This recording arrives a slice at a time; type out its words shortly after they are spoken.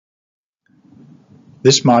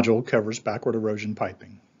This module covers backward erosion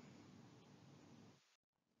piping.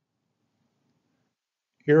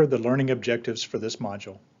 Here are the learning objectives for this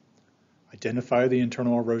module. Identify the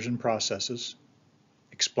internal erosion processes,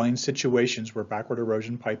 explain situations where backward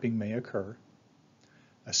erosion piping may occur,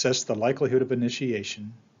 assess the likelihood of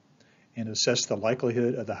initiation, and assess the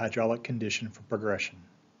likelihood of the hydraulic condition for progression.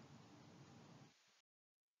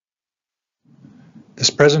 This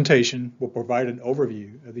presentation will provide an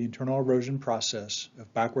overview of the internal erosion process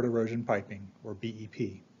of backward erosion piping, or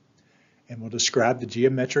BEP, and will describe the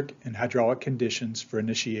geometric and hydraulic conditions for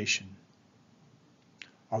initiation.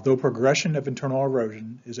 Although progression of internal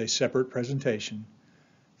erosion is a separate presentation,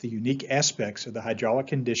 the unique aspects of the hydraulic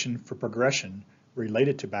condition for progression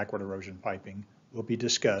related to backward erosion piping will be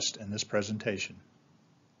discussed in this presentation.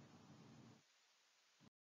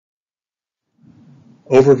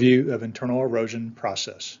 Overview of internal erosion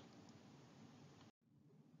process.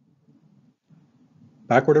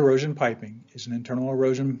 Backward erosion piping is an internal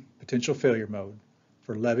erosion potential failure mode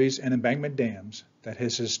for levees and embankment dams that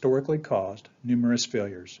has historically caused numerous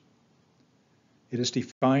failures. It is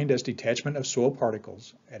defined as detachment of soil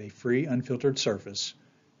particles at a free, unfiltered surface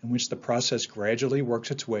in which the process gradually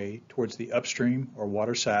works its way towards the upstream or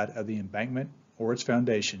water side of the embankment or its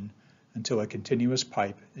foundation until a continuous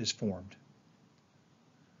pipe is formed.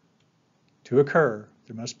 To occur,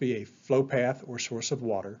 there must be a flow path or source of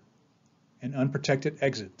water, an unprotected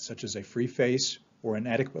exit such as a free face or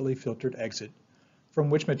inadequately filtered exit from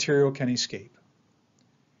which material can escape,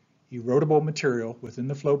 erodible material within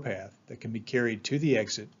the flow path that can be carried to the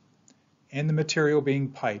exit, and the material being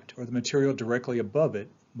piped or the material directly above it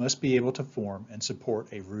must be able to form and support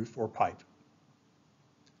a roof or pipe.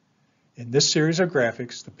 In this series of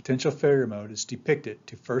graphics, the potential failure mode is depicted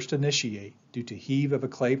to first initiate due to heave of a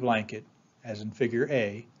clay blanket, as in Figure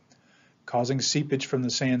A, causing seepage from the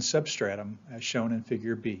sand substratum, as shown in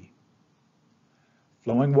Figure B.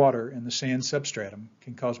 Flowing water in the sand substratum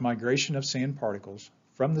can cause migration of sand particles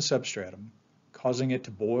from the substratum, causing it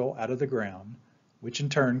to boil out of the ground, which in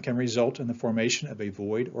turn can result in the formation of a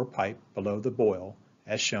void or pipe below the boil,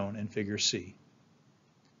 as shown in Figure C.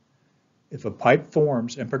 If a pipe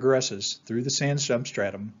forms and progresses through the sand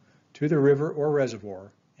substratum to the river or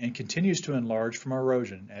reservoir and continues to enlarge from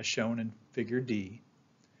erosion, as shown in Figure D,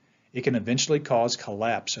 it can eventually cause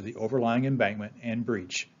collapse of the overlying embankment and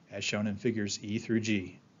breach, as shown in Figures E through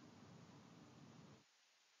G.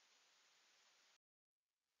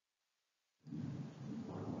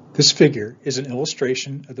 This figure is an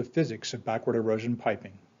illustration of the physics of backward erosion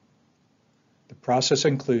piping. The process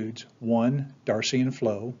includes 1. Darcian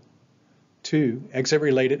flow, 2.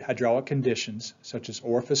 Exit-related hydraulic conditions such as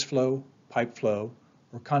orifice flow, pipe flow,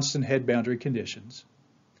 or constant head boundary conditions,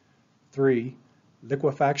 3.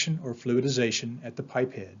 Liquefaction or fluidization at the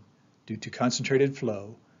pipe head due to concentrated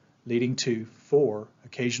flow, leading to 4.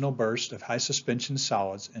 Occasional bursts of high suspension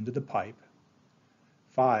solids into the pipe,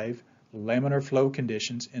 5. Laminar flow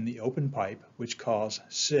conditions in the open pipe which cause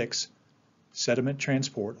 6. Sediment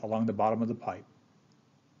transport along the bottom of the pipe.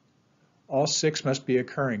 All 6 must be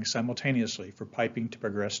occurring simultaneously for piping to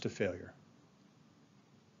progress to failure.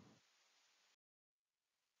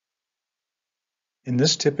 In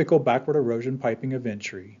this typical backward erosion piping event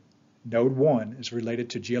tree, Node 1 is related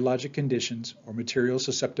to geologic conditions or material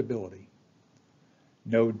susceptibility.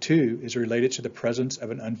 Node 2 is related to the presence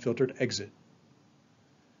of an unfiltered exit.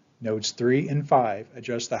 Nodes 3 and 5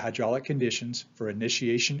 address the hydraulic conditions for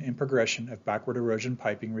initiation and progression of backward erosion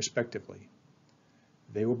piping respectively.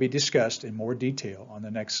 They will be discussed in more detail on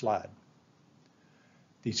the next slide.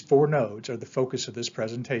 These 4 nodes are the focus of this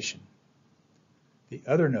presentation. The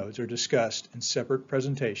other nodes are discussed in separate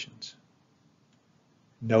presentations.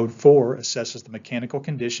 Node 4 assesses the mechanical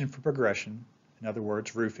condition for progression, in other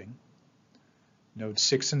words, roofing. Nodes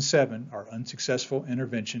 6 and 7 are unsuccessful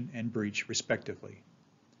intervention and breach, respectively.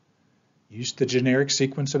 Use the generic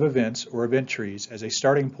sequence of events or event trees as a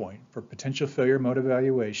starting point for potential failure mode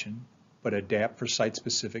evaluation, but adapt for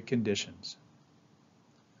site-specific conditions.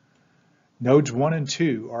 Nodes 1 and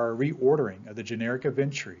 2 are a reordering of the generic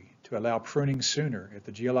event tree to allow pruning sooner if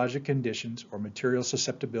the geologic conditions or material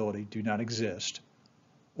susceptibility do not exist,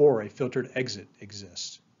 or a filtered exit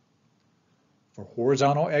exists. For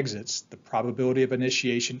horizontal exits, the probability of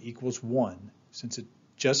initiation equals 1, since it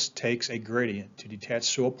just takes a gradient to detach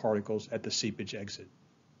soil particles at the seepage exit.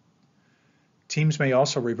 Teams may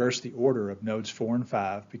also reverse the order of nodes 4 and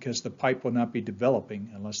 5 because the pipe will not be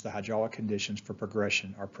developing unless the hydraulic conditions for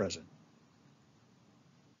progression are present.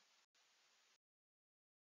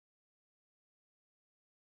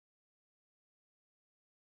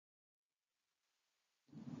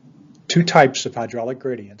 Two types of hydraulic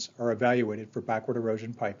gradients are evaluated for backward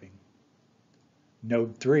erosion piping.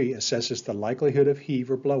 Node 3 assesses the likelihood of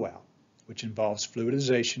heave or blowout, which involves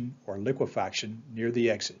fluidization or liquefaction near the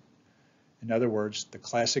exit. In other words, the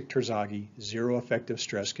classic Terzaghi zero effective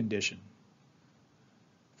stress condition.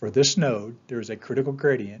 For this node, there is a critical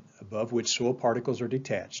gradient above which soil particles are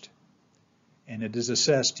detached, and it is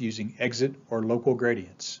assessed using exit or local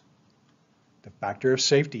gradients. The factor of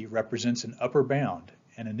safety represents an upper bound,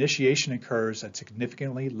 and initiation occurs at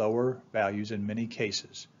significantly lower values in many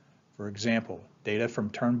cases. For example, data from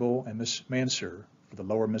Turnbull and Mansur for the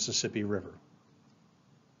lower Mississippi River.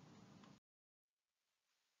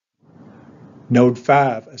 Node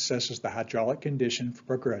 5 assesses the hydraulic condition for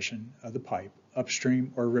progression of the pipe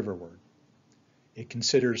upstream or riverward. It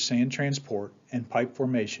considers sand transport and pipe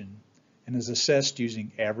formation and is assessed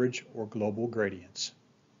using average or global gradients.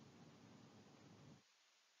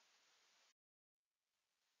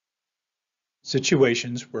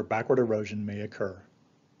 Situations where backward erosion may occur.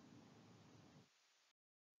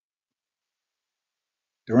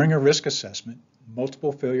 During a risk assessment,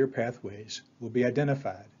 multiple failure pathways will be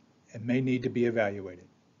identified and may need to be evaluated.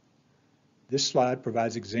 This slide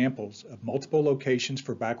provides examples of multiple locations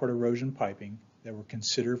for backward erosion piping that were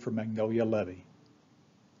considered for Magnolia Levee.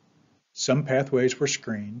 Some pathways were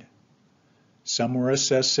screened, some were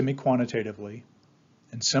assessed semi-quantitatively,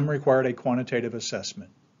 and some required a quantitative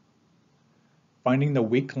assessment. Finding the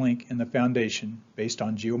weak link in the foundation based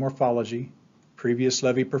on geomorphology, previous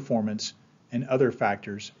levee performance, and other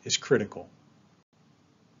factors is critical.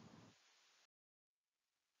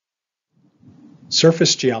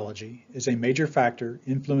 Surface geology is a major factor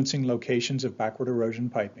influencing locations of backward erosion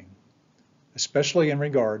piping, especially in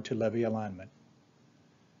regard to levee alignment.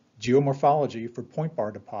 Geomorphology for point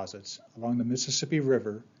bar deposits along the Mississippi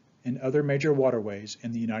River and other major waterways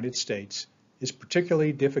in the United States is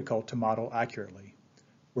particularly difficult to model accurately,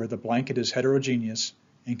 where the blanket is heterogeneous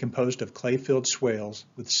and composed of clay-filled swales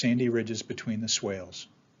with sandy ridges between the swales.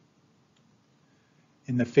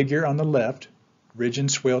 In the figure on the left, ridge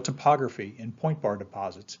and swale topography in point bar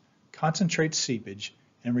deposits concentrates seepage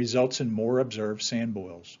and results in more observed sand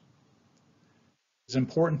boils. It is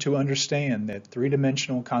important to understand that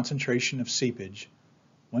three-dimensional concentration of seepage,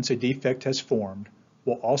 once a defect has formed,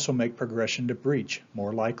 will also make progression to breach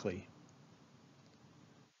more likely.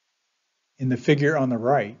 In the figure on the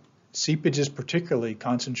right, seepage is particularly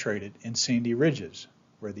concentrated in sandy ridges,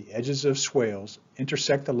 where the edges of swales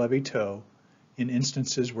intersect the levee toe in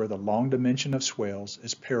instances where the long dimension of swales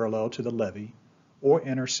is parallel to the levee or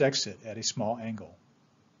intersects it at a small angle.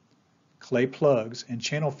 Clay plugs and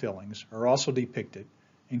channel fillings are also depicted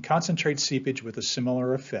and concentrate seepage with a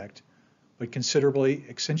similar effect, but considerably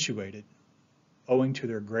accentuated owing to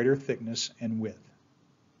their greater thickness and width.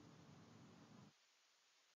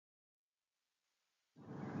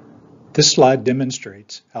 This slide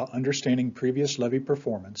demonstrates how understanding previous levee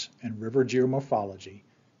performance and river geomorphology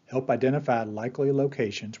help identify likely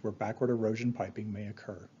locations where backward erosion piping may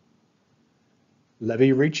occur.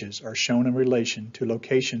 Levee reaches are shown in relation to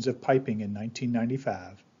locations of piping in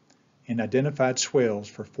 1995 and identified swales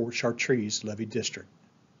for Fort Chartres levee district.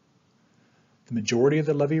 The majority of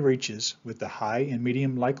the levee reaches with the high and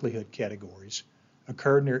medium likelihood categories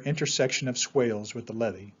occur near intersection of swales with the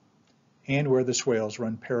levee and where the swales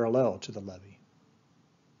run parallel to the levee.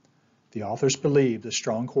 The authors believe the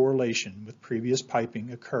strong correlation with previous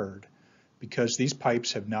piping occurred because these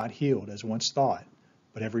pipes have not healed as once thought,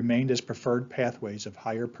 but have remained as preferred pathways of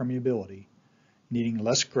higher permeability, needing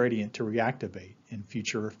less gradient to reactivate in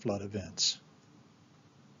future flood events.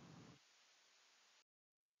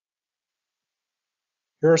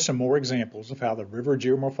 Here are some more examples of how the river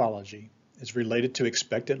geomorphology is related to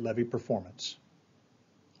expected levee performance.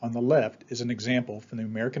 On the left is an example from the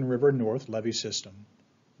American River North levee system,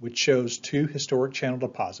 which shows two historic channel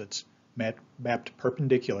deposits mapped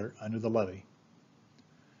perpendicular under the levee.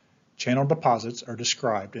 Channel deposits are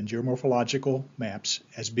described in geomorphological maps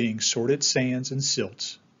as being sorted sands and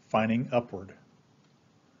silts fining upward.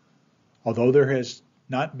 Although there has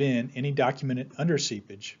not been any documented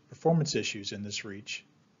underseepage performance issues in this reach,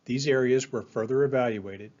 these areas were further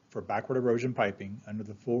evaluated for backward erosion piping under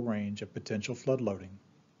the full range of potential flood loading.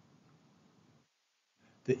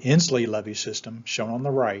 The Inslee levee system, shown on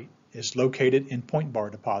the right, is located in point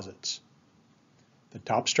bar deposits. The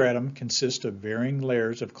top stratum consists of varying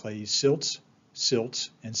layers of clay silts,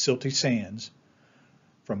 and silty sands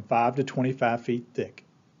from 5 to 25 feet thick,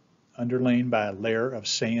 underlain by a layer of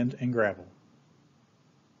sand and gravel.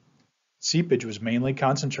 Seepage was mainly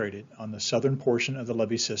concentrated on the southern portion of the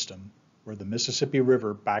levee system, where the Mississippi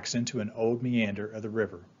River backs into an old meander of the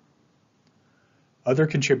river. Other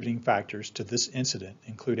contributing factors to this incident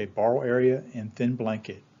include a borrow area and thin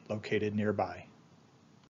blanket located nearby.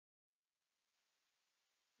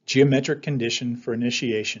 Geometric condition for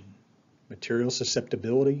initiation, material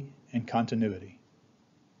susceptibility, and continuity.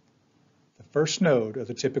 The first node of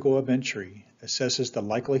the typical event tree assesses the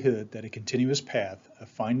likelihood that a continuous path of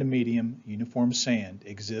fine to medium uniform sand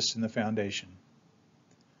exists in the foundation.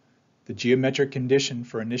 The geometric condition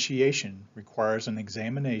for initiation requires an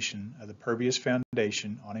examination of the pervious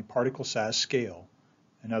foundation on a particle size scale,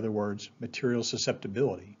 in other words, material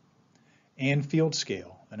susceptibility, and field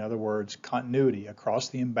scale, in other words, continuity across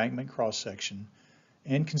the embankment cross-section,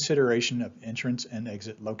 and consideration of entrance and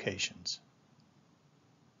exit locations.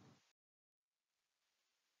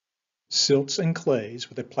 Silts and clays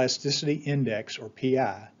with a plasticity index, or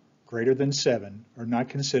PI, greater than 7 are not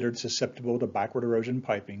considered susceptible to backward erosion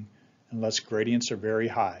piping unless gradients are very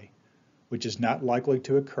high, which is not likely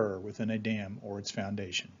to occur within a dam or its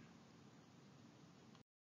foundation.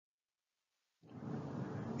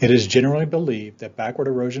 It is generally believed that backward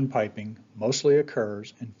erosion piping mostly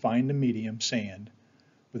occurs in fine to medium sand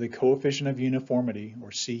with a coefficient of uniformity, or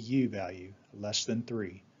CU value, less than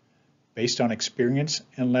 3, based on experience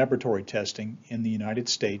and laboratory testing in the United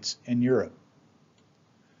States and Europe.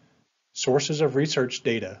 Sources of research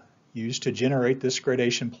data used to generate this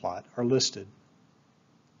gradation plot are listed.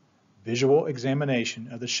 Visual examination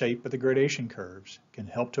of the shape of the gradation curves can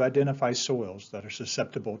help to identify soils that are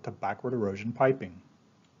susceptible to backward erosion piping.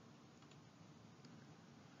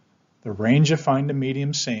 The range of fine to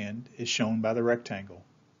medium sand is shown by the rectangle.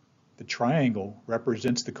 The triangle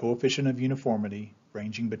represents the coefficient of uniformity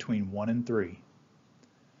ranging between 1 and 3.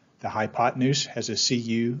 The hypotenuse has a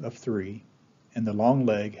CU of 3, and the long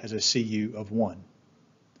leg has a CU of 1.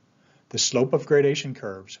 The slope of gradation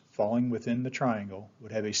curves falling within the triangle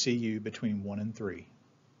would have a CU between 1 and 3.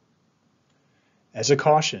 As a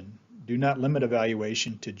caution, do not limit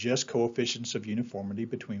evaluation to just coefficients of uniformity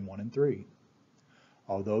between 1 and 3.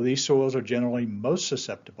 Although these soils are generally most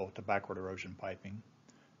susceptible to backward erosion piping,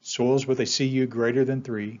 soils with a CU greater than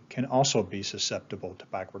 3 can also be susceptible to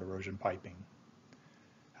backward erosion piping.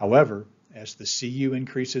 However, as the CU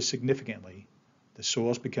increases significantly, the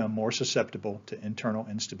soils become more susceptible to internal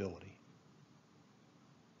instability.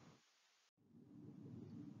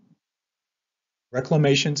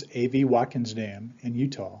 Reclamation's A.V. Watkins Dam in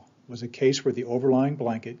Utah was a case where the overlying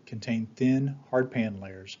blanket contained thin, hard pan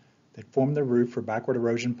layers that formed the roof for backward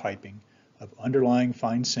erosion piping of underlying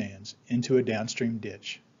fine sands into a downstream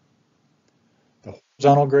ditch. The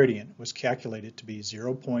horizontal gradient was calculated to be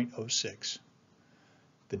 0.06.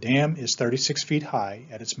 The dam is 36 feet high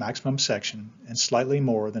at its maximum section and slightly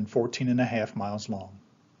more than 14.5 miles long.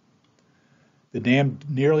 The dam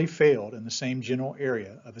nearly failed in the same general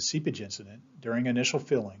area of a seepage incident during initial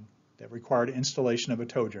filling that required installation of a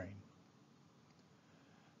tow drain.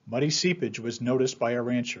 Muddy seepage was noticed by a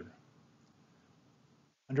rancher.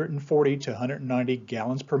 140 to 190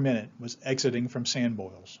 gallons per minute was exiting from sand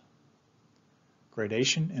boils.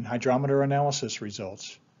 Gradation and hydrometer analysis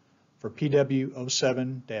results for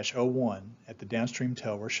PW07-01 at the downstream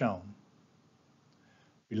toe were shown.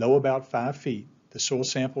 Below about 5 feet, the soil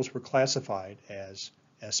samples were classified as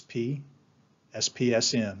SP,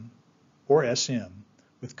 SPSM, or SM,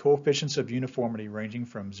 with coefficients of uniformity ranging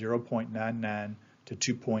from 0.99 to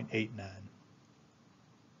 2.89.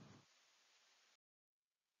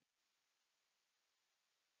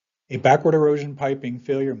 A backward erosion piping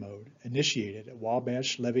failure mode initiated at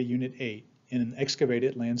Wabash Levee Unit 8 in an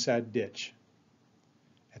excavated landside ditch.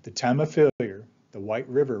 At the time of failure, the White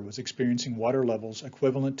River was experiencing water levels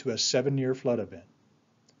equivalent to a 7-year flood event.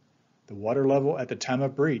 The water level at the time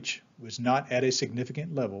of breach was not at a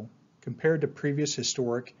significant level compared to previous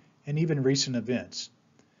historic and even recent events,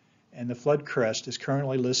 and the flood crest is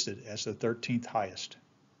currently listed as the 13th highest.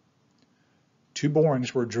 2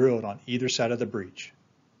 borings were drilled on either side of the breach.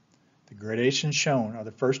 The gradations shown are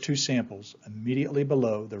the first 2 samples immediately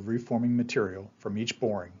below the roof-forming material from each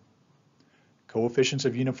boring. Coefficients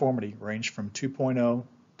of uniformity range from 2.0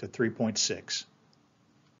 to 3.6.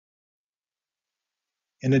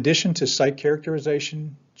 In addition to site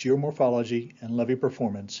characterization, geomorphology, and levee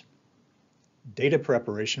performance, data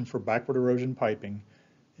preparation for backward erosion piping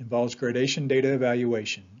involves gradation data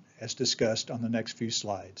evaluation, as discussed on the next few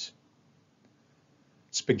slides.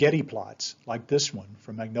 Spaghetti plots, like this one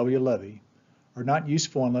from Magnolia Levee, are not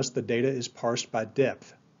useful unless the data is parsed by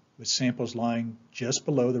depth, with samples lying just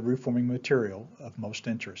below the roof-forming material of most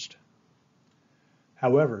interest.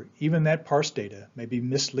 However, even that parsed data may be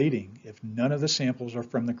misleading if none of the samples are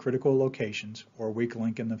from the critical locations or weak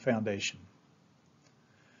link in the foundation.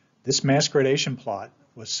 This mass gradation plot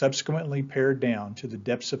was subsequently pared down to the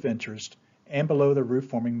depths of interest and below the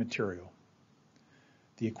roof-forming material.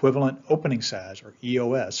 The equivalent opening size, or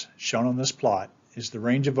EOS, shown on this plot is the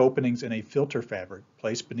range of openings in a filter fabric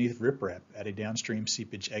placed beneath riprap at a downstream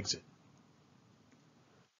seepage exit.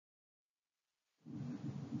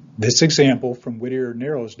 This example from Whittier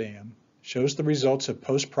Narrows Dam shows the results of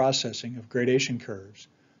post-processing of gradation curves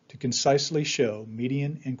to concisely show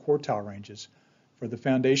median and quartile ranges for the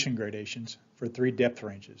foundation gradations for 3 depth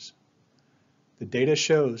ranges. The data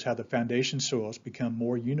shows how the foundation soils become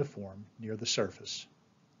more uniform near the surface.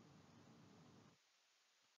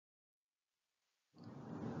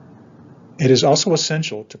 It is also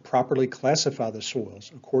essential to properly classify the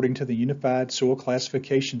soils according to the Unified Soil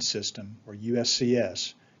Classification System, or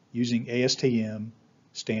USCS, using ASTM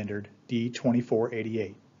standard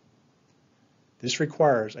D2488. This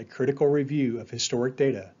requires a critical review of historic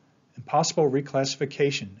data and possible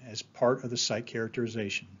reclassification as part of the site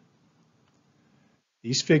characterization.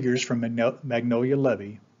 These figures from Magnolia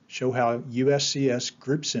Levee show how USCS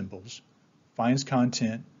group symbols, fines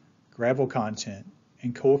content, gravel content,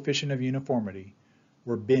 and coefficient of uniformity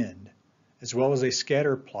were binned, as well as a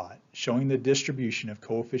scatter plot showing the distribution of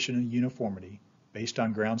coefficient of uniformity based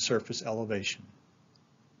on ground surface elevation.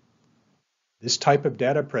 This type of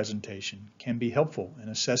data presentation can be helpful in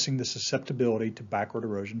assessing the susceptibility to backward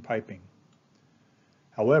erosion piping.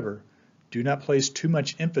 However, do not place too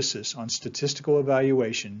much emphasis on statistical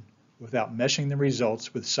evaluation without meshing the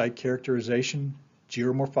results with site characterization,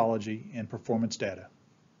 geomorphology, and performance data.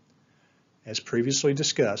 As previously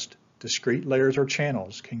discussed, discrete layers or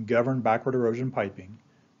channels can govern backward erosion piping,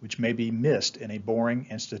 which may be missed in a boring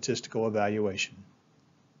and statistical evaluation.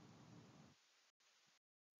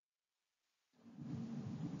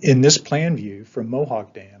 In this plan view from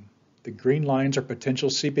Mohawk Dam, the green lines are potential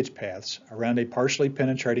seepage paths around a partially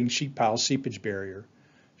penetrating sheet pile seepage barrier,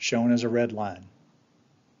 shown as a red line.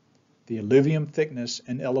 The alluvium thickness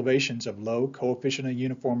and elevations of low coefficient of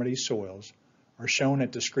uniformity soils are shown at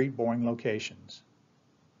discrete boring locations.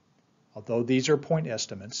 Although these are point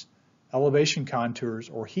estimates, elevation contours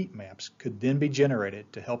or heat maps could then be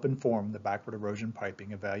generated to help inform the backward erosion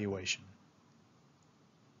piping evaluation.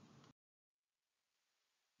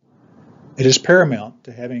 It is paramount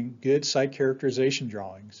to having good site characterization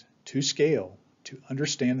drawings to scale to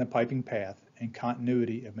understand the piping path and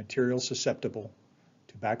continuity of materials susceptible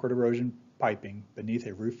to backward erosion piping beneath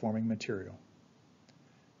a roof-forming material.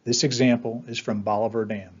 This example is from Bolivar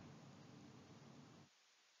Dam.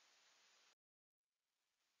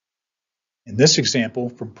 In this example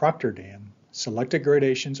from Proctor Dam, selected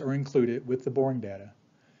gradations are included with the boring data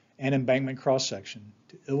and embankment cross-section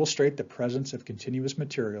to illustrate the presence of continuous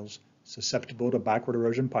materials susceptible to backward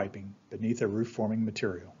erosion piping beneath a roof-forming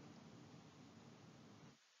material.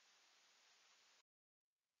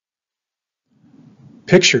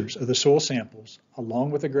 Pictures of the soil samples,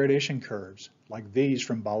 along with the gradation curves, like these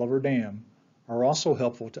from Bolivar Dam, are also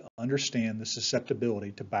helpful to understand the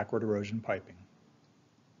susceptibility to backward erosion piping.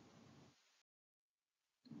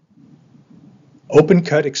 Open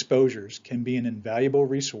cut exposures can be an invaluable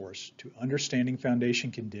resource to understanding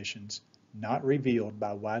foundation conditions not revealed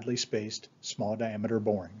by widely spaced small diameter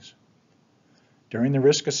borings. During the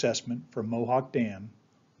risk assessment for Mohawk Dam,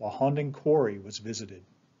 Wahonding Quarry was visited.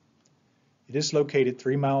 It is located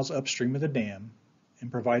 3 miles upstream of the dam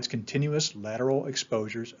and provides continuous lateral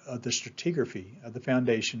exposures of the stratigraphy of the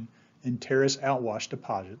foundation and terrace outwash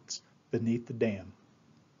deposits beneath the dam.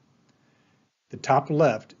 The top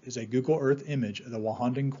left is a Google Earth image of the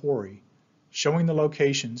Wahonding Quarry showing the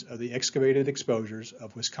locations of the excavated exposures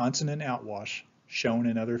of Wisconsin and outwash shown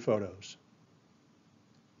in other photos.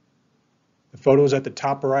 The photos at the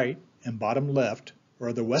top right and bottom left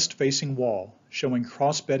are the west-facing wall showing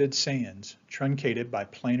cross-bedded sands truncated by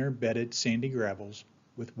planar bedded sandy gravels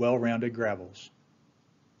with well-rounded gravels.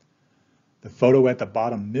 The photo at the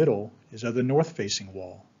bottom middle is of the north-facing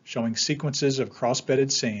wall showing sequences of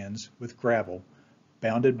cross-bedded sands with gravel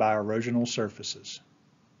bounded by erosional surfaces.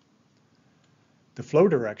 The flow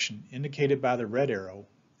direction indicated by the red arrow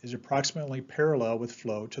is approximately parallel with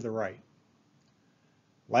flow to the right.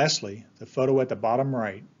 Lastly, the photo at the bottom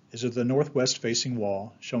right is of the northwest-facing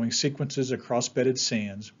wall showing sequences of cross-bedded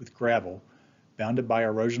sands with gravel bounded by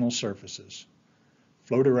erosional surfaces.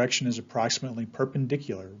 Flow direction is approximately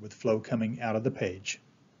perpendicular with flow coming out of the page.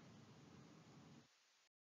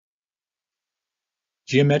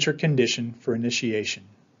 Geometric condition for initiation.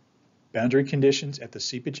 Boundary conditions at the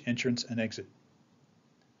seepage entrance and exit.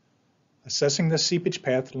 Assessing the seepage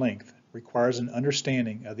path length requires an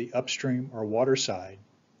understanding of the upstream or water side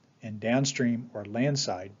and downstream or land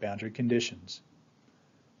side boundary conditions.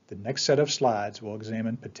 The next set of slides will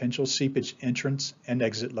examine potential seepage entrance and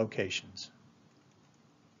exit locations.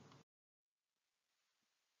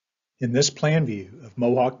 In this plan view of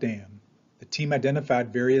Mohawk Dam, the team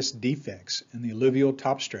identified various defects in the alluvial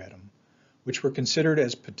top stratum, which were considered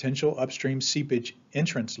as potential upstream seepage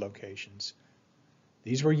entrance locations.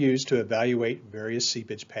 These were used to evaluate various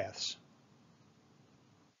seepage paths.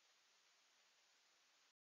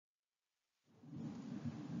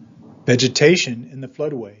 Vegetation in the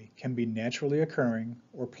floodway can be naturally occurring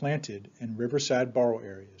or planted in riverside borrow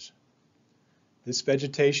areas. This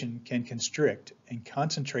vegetation can constrict and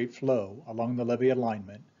concentrate flow along the levee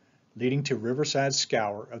alignment, leading to riverside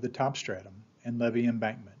scour of the top stratum and levee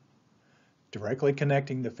embankment, directly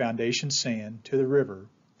connecting the foundation sand to the river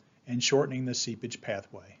and shortening the seepage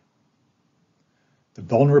pathway. The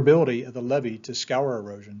vulnerability of the levee to scour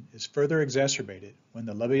erosion is further exacerbated when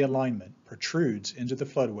the levee alignment protrudes into the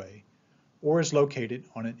floodway or is located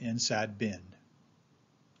on an inside bend.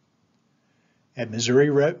 At Missouri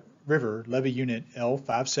River Levee Unit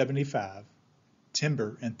L575,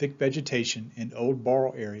 timber and thick vegetation in old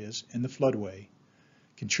borrow areas in the floodway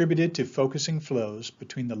contributed to focusing flows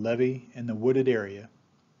between the levee and the wooded area,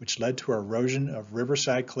 which led to erosion of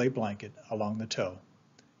riverside clay blanket along the toe,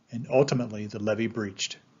 and ultimately the levee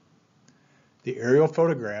breached. The aerial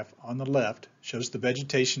photograph on the left shows the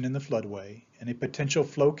vegetation in the floodway and a potential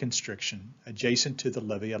flow constriction adjacent to the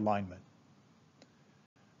levee alignment.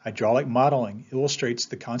 Hydraulic modeling illustrates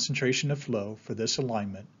the concentration of flow for this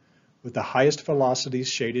alignment, with the highest velocities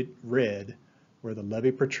shaded red where the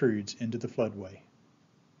levee protrudes into the floodway.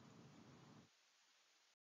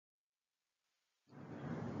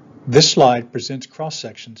 This slide presents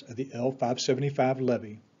cross-sections of the L575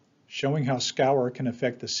 levee, showing how scour can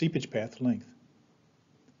affect the seepage path length.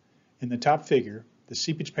 In the top figure, the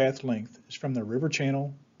seepage path length is from the river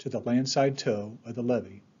channel to the landside toe of the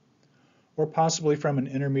levee, or possibly from an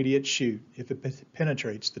intermediate chute if it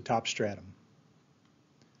penetrates the top stratum.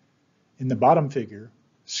 In the bottom figure,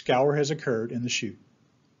 scour has occurred in the chute,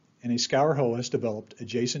 and a scour hole has developed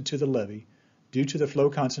adjacent to the levee due to the flow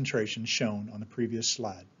concentration shown on the previous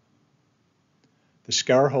slide. The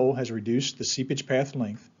scour hole has reduced the seepage path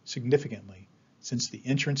length significantly since the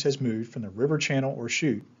entrance has moved from the river channel or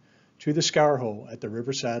chute to the scour hole at the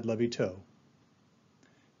riverside levee toe.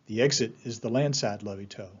 The exit is the landside levee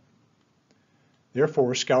toe.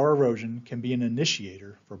 Therefore, scour erosion can be an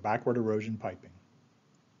initiator for backward erosion piping.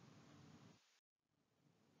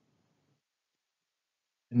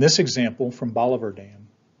 In this example from Bolivar Dam,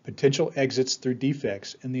 potential exits through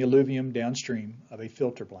defects in the alluvium downstream of a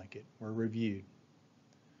filter blanket were reviewed.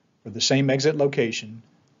 For the same exit location,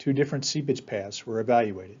 two different seepage paths were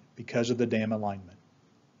evaluated because of the dam alignment.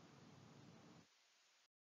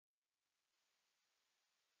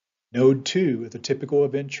 Node 2 of the typical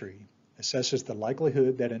event tree assesses the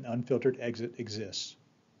likelihood that an unfiltered exit exists.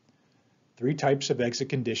 Three types of exit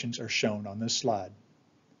conditions are shown on this slide.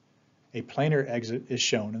 A planar exit is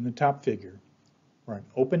shown in the top figure, where an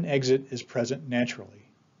open exit is present naturally,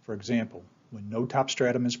 for example, when no top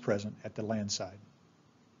stratum is present at the land side.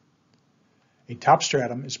 A top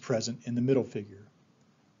stratum is present in the middle figure,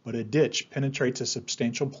 but a ditch penetrates a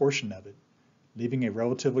substantial portion of it, leaving a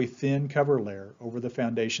relatively thin cover layer over the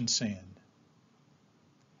foundation sand.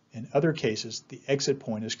 In other cases, the exit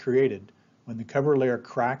point is created when the cover layer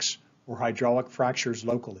cracks or hydraulic fractures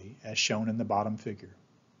locally, as shown in the bottom figure.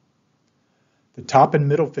 The top and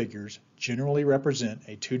middle figures generally represent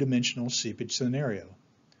a two-dimensional seepage scenario,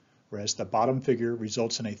 whereas the bottom figure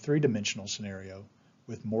results in a three-dimensional scenario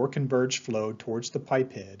with more converged flow towards the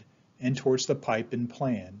pipe head and towards the pipe in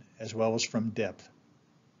plan, as well as from depth.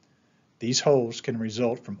 These holes can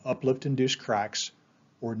result from uplift-induced cracks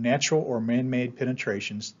or natural or man-made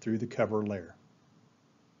penetrations through the cover layer.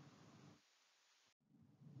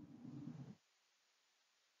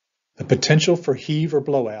 The potential for heave or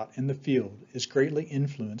blowout in the field is greatly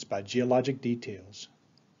influenced by geologic details,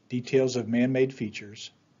 details of man-made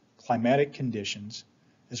features, climatic conditions,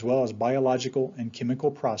 as well as biological and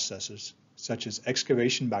chemical processes such as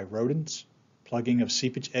excavation by rodents, plugging of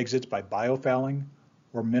seepage exits by biofouling,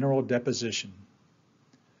 or mineral deposition.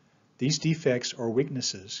 These defects or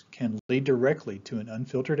weaknesses can lead directly to an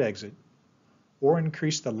unfiltered exit or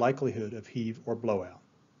increase the likelihood of heave or blowout.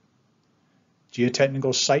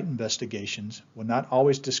 Geotechnical site investigations will not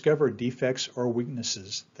always discover defects or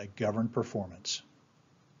weaknesses that govern performance.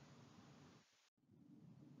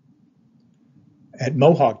 At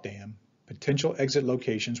Mohawk Dam, potential exit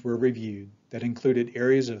locations were reviewed that included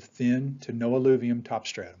areas of thin to no alluvium top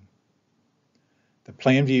stratum. The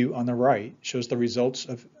plan view on the right shows the results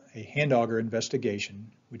of a hand auger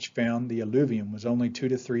investigation which found the alluvium was only 2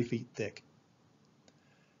 to 3 feet thick.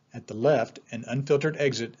 At the left, an unfiltered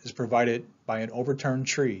exit is provided by an overturned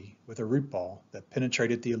tree with a root ball that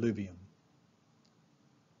penetrated the alluvium.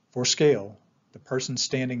 For scale, the person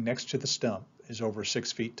standing next to the stump is over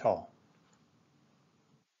 6 feet tall.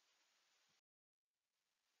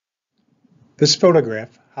 This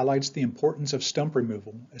photograph highlights the importance of stump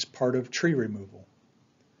removal as part of tree removal.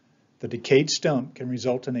 The decayed stump can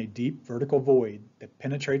result in a deep vertical void that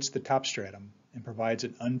penetrates the top stratum and provides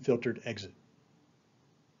an unfiltered exit.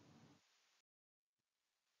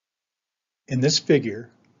 In this figure,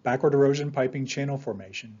 backward erosion piping channel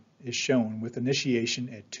formation is shown with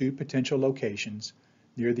initiation at 2 potential locations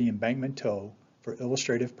near the embankment toe for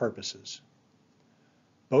illustrative purposes.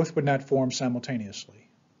 Both would not form simultaneously.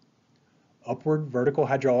 Upward vertical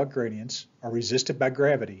hydraulic gradients are resisted by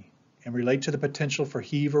gravity and relate to the potential for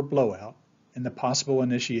heave or blowout and the possible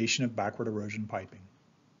initiation of backward erosion piping.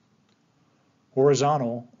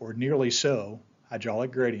 Horizontal, or nearly so,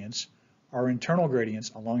 hydraulic gradients are internal gradients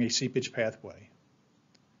along a seepage pathway.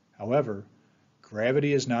 However,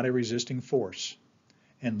 gravity is not a resisting force,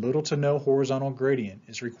 and little to no horizontal gradient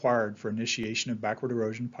is required for initiation of backward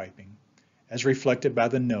erosion piping, as reflected by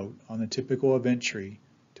the note on the typical event tree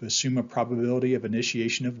to assume a probability of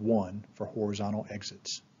initiation of 1 for horizontal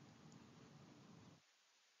exits.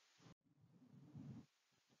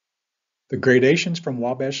 The gradations from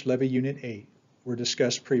Wabash Levee Unit 8 were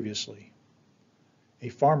discussed previously. A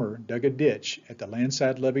farmer dug a ditch at the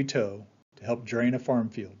landside levee toe to help drain a farm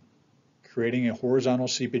field, creating a horizontal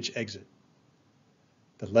seepage exit.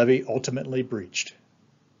 The levee ultimately breached.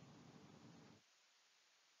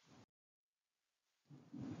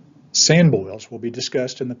 Sand boils will be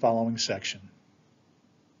discussed in the following section.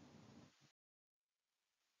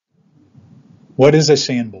 What is a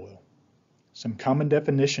sand boil? Some common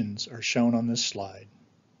definitions are shown on this slide.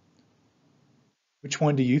 Which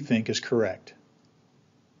one do you think is correct?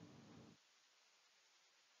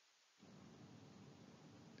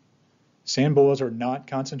 Sand boils are not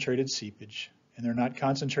concentrated seepage, and they're not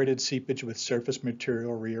concentrated seepage with surface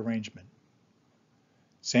material rearrangement.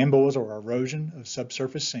 Sand boils are erosion of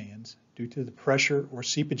subsurface sands due to the pressure or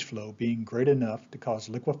seepage flow being great enough to cause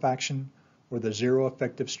liquefaction or the zero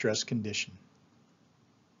effective stress condition.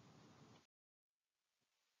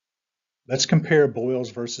 Let's compare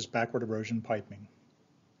boils versus backward erosion piping.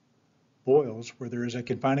 Boils, where there is a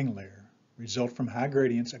confining layer, result from high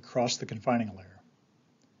gradients across the confining layer.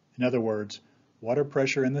 In other words, water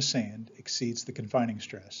pressure in the sand exceeds the confining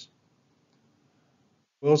stress.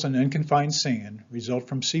 Boils in unconfined sand result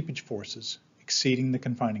from seepage forces exceeding the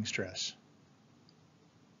confining stress.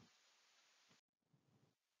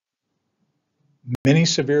 Many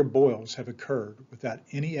severe boils have occurred without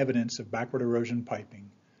any evidence of backward erosion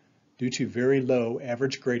piping due to very low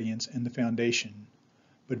average gradients in the foundation,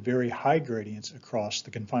 but very high gradients across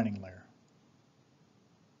the confining layer.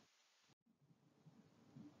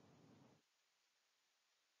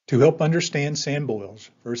 To help understand sand boils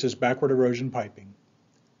versus backward erosion piping,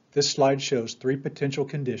 this slide shows 3 potential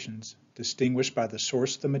conditions distinguished by the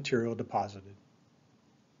source of the material deposited.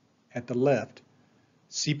 At the left,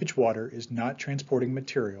 seepage water is not transporting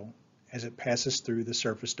material as it passes through the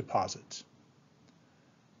surface deposits.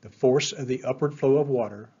 The force of the upward flow of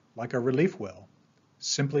water, like a relief well,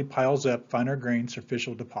 simply piles up finer grained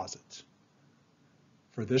superficial deposits.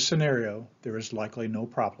 For this scenario, there is likely no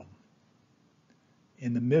problem.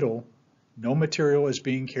 In the middle, no material is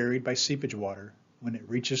being carried by seepage water when it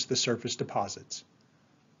reaches the surface deposits,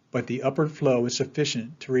 but the upward flow is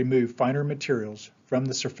sufficient to remove finer materials from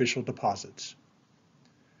the superficial deposits.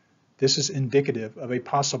 This is indicative of a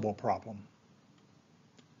possible problem.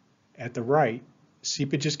 At the right,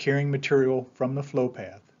 seepage is carrying material from the flow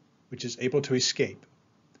path, which is able to escape,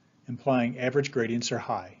 implying average gradients are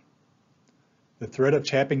high. The threat of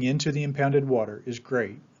tapping into the impounded water is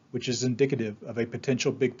great, which is indicative of a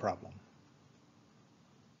potential big problem.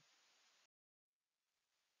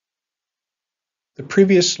 The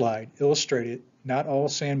previous slide illustrated not all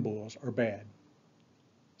sand boils are bad.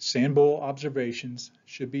 Sand boil observations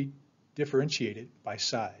should be differentiated by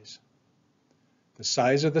size. The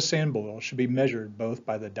size of the sand boil should be measured both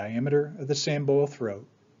by the diameter of the sand boil throat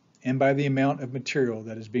and by the amount of material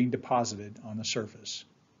that is being deposited on the surface.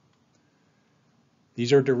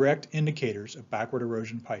 These are direct indicators of backward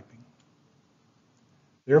erosion piping.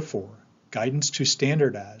 Therefore, guidance to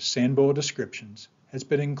standardize sand boil descriptions has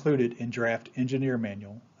been included in Draft Engineer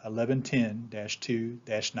Manual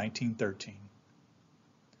 1110-2-1913.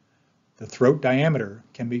 The throat diameter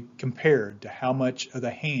can be compared to how much of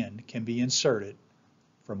the hand can be inserted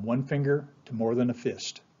from one finger to more than a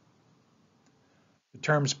fist. The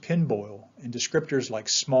terms pin boil and descriptors like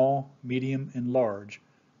small, medium, and large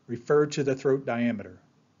refer to the throat diameter.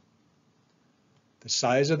 The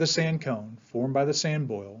size of the sand cone formed by the sand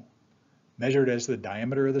boil, measured as the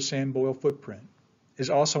diameter of the sand boil footprint, is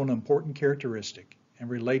also an important characteristic and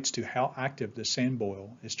relates to how active the sand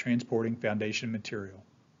boil is transporting foundation material.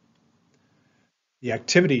 The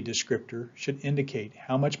activity descriptor should indicate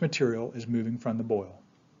how much material is moving from the boil.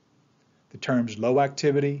 The terms low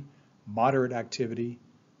activity, moderate activity,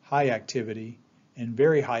 high activity, and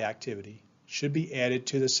very high activity should be added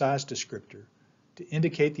to the size descriptor to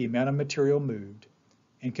indicate the amount of material moved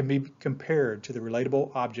and can be compared to the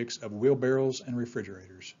relatable objects of wheelbarrows and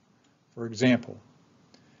refrigerators. For example,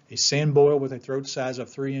 a sand boil with a throat size of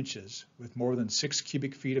 3 inches with more than 6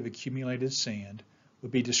 cubic feet of accumulated sand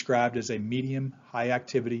would be described as a medium high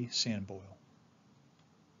activity sand boil.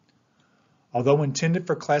 Although intended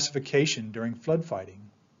for classification during flood fighting,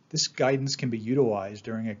 this guidance can be utilized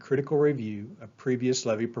during a critical review of previous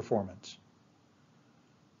levee performance.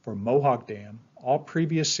 For Mohawk Dam, all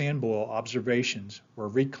previous sand boil observations were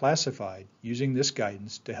reclassified using this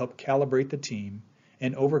guidance to help calibrate the team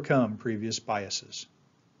and overcome previous biases.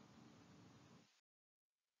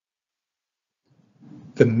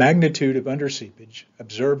 The magnitude of underseepage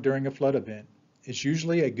observed during a flood event is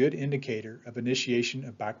usually a good indicator of initiation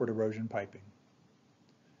of backward erosion piping.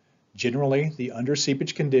 Generally, the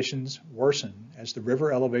underseepage conditions worsen as the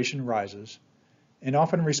river elevation rises and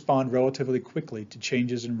often respond relatively quickly to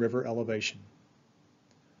changes in river elevation.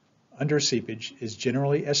 Underseepage is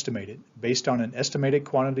generally estimated based on an estimated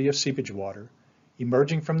quantity of seepage water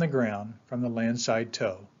emerging from the ground from the landside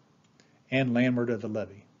toe and landward of the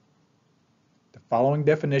levee. The following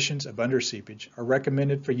definitions of underseepage are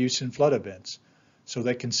recommended for use in flood events so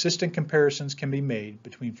that consistent comparisons can be made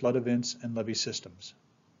between flood events and levee systems.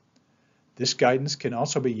 This guidance can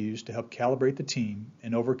also be used to help calibrate the team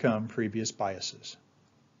and overcome previous biases.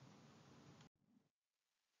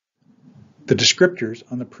 The descriptors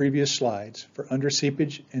on the previous slides for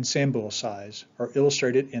underseepage and sand boil size are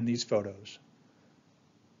illustrated in these photos.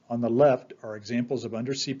 On the left are examples of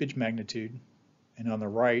underseepage magnitude, and on the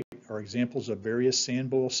right are examples of various sand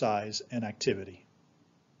boil size and activity.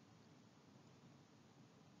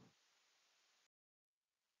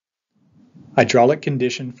 Hydraulic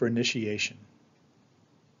condition for initiation.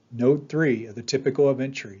 Node 3 of the typical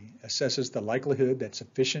event tree assesses the likelihood that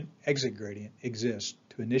sufficient exit gradient exists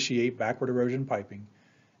to initiate backward erosion piping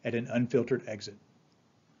at an unfiltered exit.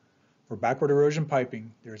 For backward erosion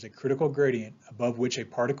piping, there is a critical gradient above which a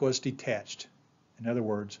particle is detached. In other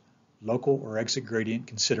words, local or exit gradient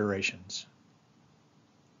considerations.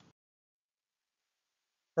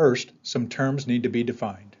 First, some terms need to be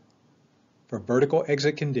defined. For vertical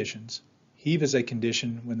exit conditions, heave is a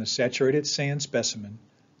condition when the saturated sand specimen,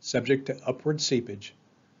 subject to upward seepage,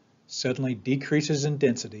 suddenly decreases in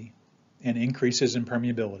density and increases in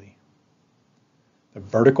permeability. The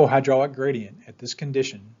vertical hydraulic gradient at this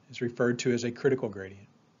condition is referred to as a critical gradient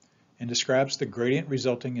and describes the gradient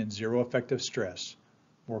resulting in zero effective stress,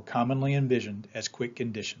 more commonly envisioned as quick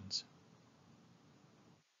conditions.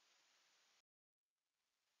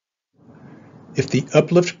 If the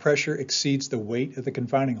uplift pressure exceeds the weight of the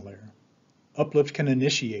confining layer, uplift can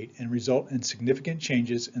initiate and result in significant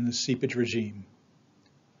changes in the seepage regime.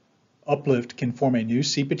 Uplift can form a new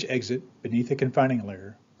seepage exit beneath the confining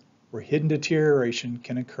layer, where hidden deterioration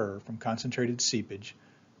can occur from concentrated seepage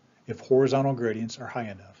if horizontal gradients are high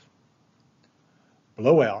enough.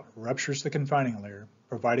 Blowout ruptures the confining layer,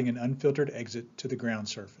 providing an unfiltered exit to the ground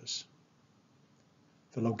surface.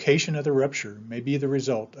 The location of the rupture may be the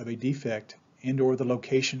result of a defect and/or the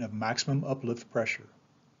location of maximum uplift pressure.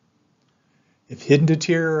 If hidden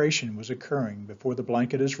deterioration was occurring before the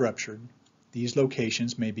blanket is ruptured, these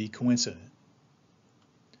locations may be coincident.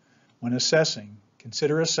 When assessing,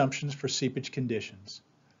 consider assumptions for seepage conditions,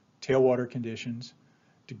 tailwater conditions,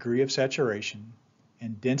 degree of saturation,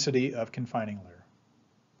 and density of confining layer.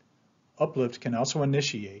 Uplift can also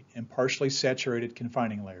initiate in partially saturated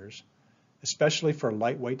confining layers, especially for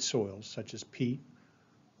lightweight soils such as peat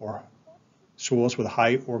or soils with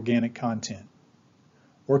high organic content,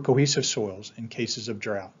 or cohesive soils in cases of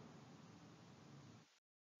drought.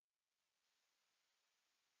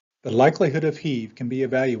 The likelihood of heave can be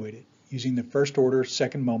evaluated using the first order,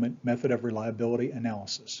 second moment method of reliability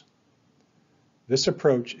analysis. This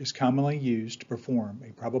approach is commonly used to perform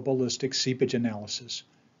a probabilistic seepage analysis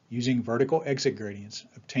using vertical exit gradients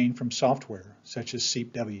obtained from software such as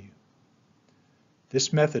SeepW.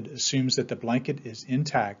 This method assumes that the blanket is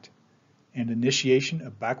intact and initiation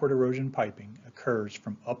of backward erosion piping occurs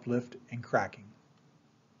from uplift and cracking.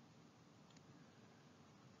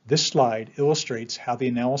 This slide illustrates how the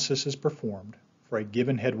analysis is performed for a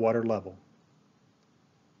given headwater level.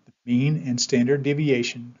 The mean and standard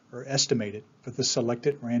deviation are estimated for the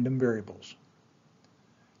selected random variables.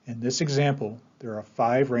 In this example, there are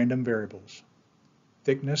 5 random variables: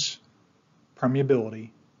 thickness, permeability,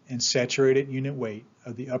 and saturated unit weight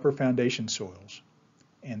of the upper foundation soils,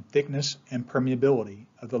 and thickness and permeability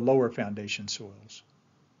of the lower foundation soils.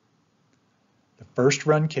 The first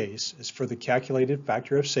run case is for the calculated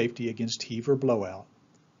factor of safety against heave or blowout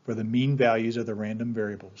for the mean values of the random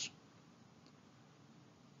variables.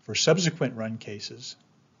 For subsequent run cases,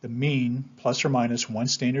 the mean plus or minus 1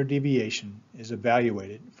 standard deviation is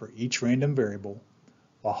evaluated for each random variable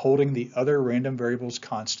while holding the other random variables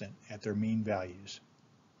constant at their mean values.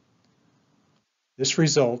 This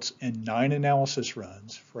results in 9 analysis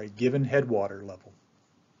runs for a given headwater level.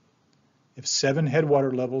 If 7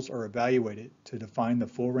 headwater levels are evaluated to define the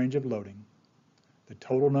full range of loading, the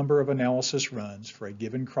total number of analysis runs for a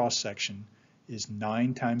given cross-section is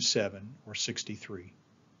 9 times 7, or 63.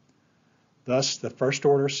 Thus, the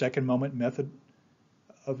first-order second-moment method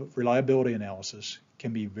of reliability analysis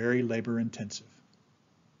can be very labor-intensive.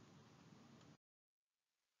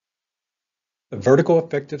 The vertical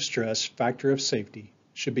effective stress factor of safety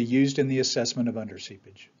should be used in the assessment of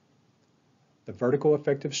underseepage. The vertical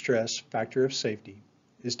effective stress factor of safety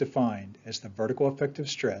is defined as the vertical effective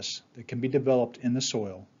stress that can be developed in the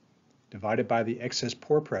soil divided by the excess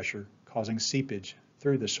pore pressure causing seepage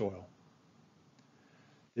through the soil.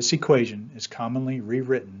 This equation is commonly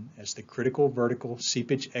rewritten as the critical vertical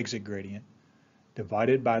seepage exit gradient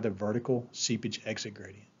divided by the vertical seepage exit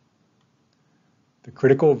gradient. The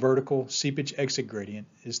critical vertical seepage exit gradient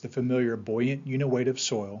is the familiar buoyant unit weight of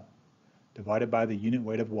soil divided by the unit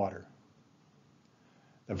weight of water.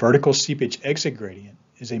 The vertical seepage exit gradient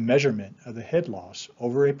is a measurement of the head loss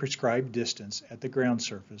over a prescribed distance at the ground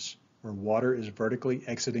surface where water is vertically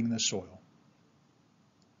exiting the soil.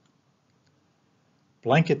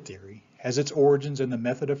 Blanket theory has its origins in the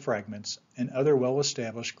method of fragments and other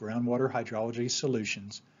well-established groundwater hydrology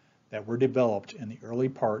solutions that were developed in the early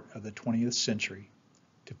part of the 20th century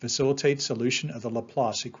to facilitate solution of the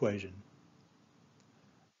Laplace equation.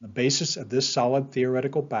 On the basis of this solid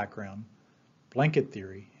theoretical background, blanket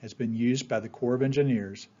theory has been used by the Corps of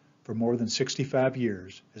Engineers for more than 65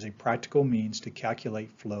 years as a practical means to calculate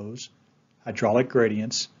flows, hydraulic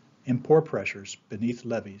gradients, and pore pressures beneath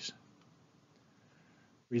levees.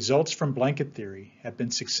 Results from blanket theory have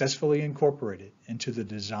been successfully incorporated into the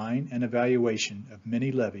design and evaluation of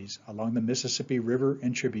many levees along the Mississippi River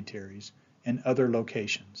and tributaries and other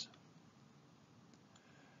locations.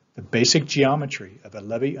 The basic geometry of a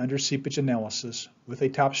levee under seepage analysis with a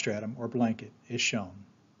top stratum or blanket is shown.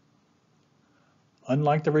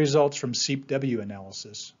 Unlike the results from SEEP-W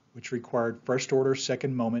analysis, which required first-order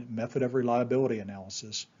second-moment method of reliability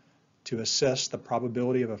analysis to assess the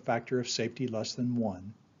probability of a factor of safety less than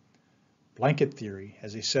 1, blanket theory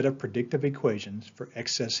has a set of predictive equations for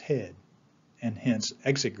excess head, and hence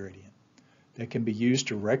exit gradient, that can be used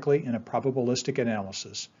directly in a probabilistic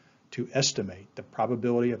analysis to estimate the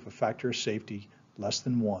probability of a factor of safety less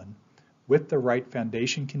than 1 with the right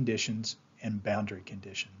foundation conditions and boundary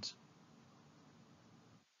conditions.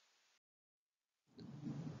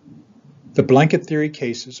 The blanket theory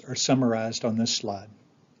cases are summarized on this slide.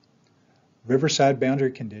 Riverside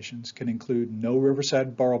boundary conditions can include no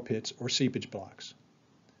riverside borrow pits or seepage blocks,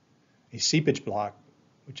 a seepage block,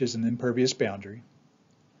 which is an impervious boundary,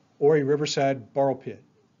 or a riverside borrow pit,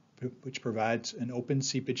 which provides an open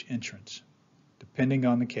seepage entrance, depending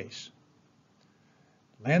on the case.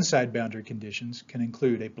 Landside boundary conditions can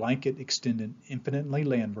include a blanket extended infinitely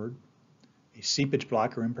landward, a seepage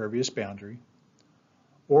block or impervious boundary,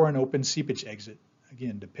 or an open seepage exit,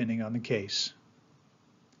 again depending on the case.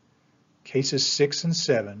 Cases 6 and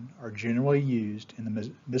 7 are generally used in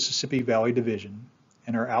the Mississippi Valley Division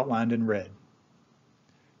and are outlined in red.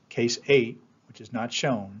 Case 8, which is not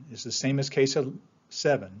shown, is the same as case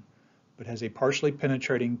 7, but has a partially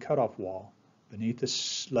penetrating cutoff wall beneath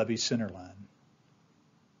the levee center line.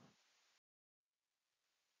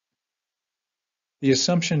 The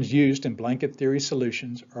assumptions used in blanket theory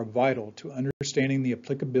solutions are vital to understanding the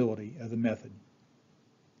applicability of the method.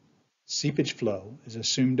 Seepage flow is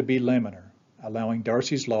assumed to be laminar, allowing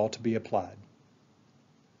Darcy's law to be applied.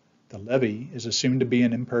 The levee is assumed to be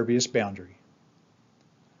an impervious boundary.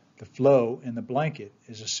 The flow in the blanket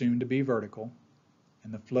is assumed to be vertical,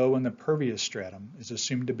 and the flow in the pervious stratum is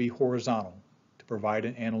assumed to be horizontal to provide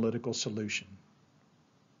an analytical solution.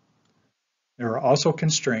 There are also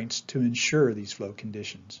constraints to ensure these flow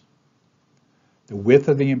conditions. The width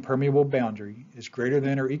of the impermeable boundary is greater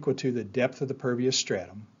than or equal to the depth of the pervious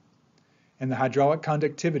stratum, and the hydraulic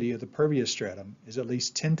conductivity of the pervious stratum is at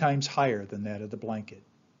least 10 times higher than that of the blanket.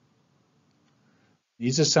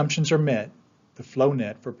 These assumptions are met, the flow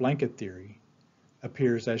net for blanket theory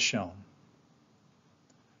appears as shown.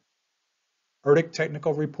 ERDIC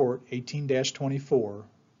Technical Report 18-24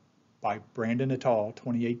 by Brandon et al.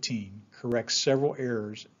 2018 corrects several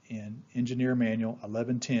errors in Engineer Manual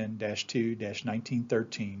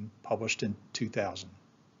 1110-2-1913 published in 2000.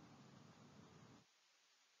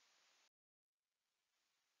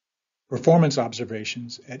 Performance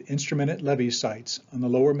observations at instrumented levee sites on the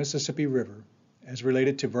lower Mississippi River as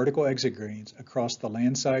related to vertical exit gradients across the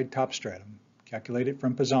landside top stratum, calculated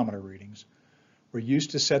from piezometer readings, were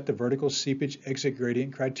used to set the vertical seepage exit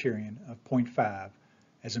gradient criterion of 0.5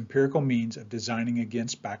 as empirical means of designing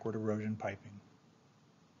against backward erosion piping.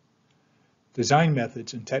 Design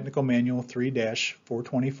methods in Technical Manual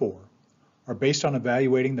 3-424 are based on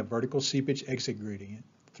evaluating the vertical seepage exit gradient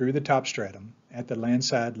through the top stratum at the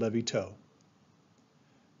landside levee toe.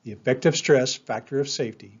 The effective stress factor of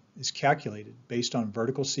safety is calculated based on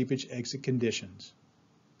vertical seepage exit conditions.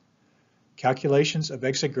 Calculations of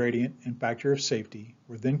exit gradient and factor of safety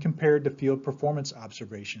were then compared to field performance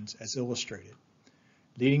observations as illustrated,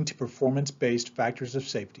 leading to performance-based factors of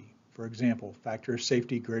safety, for example, factor of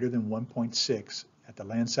safety greater than 1.6 at the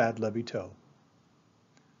landside levee toe.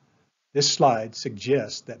 This slide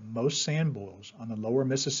suggests that most sand boils on the lower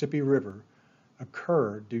Mississippi River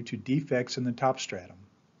occur due to defects in the top stratum,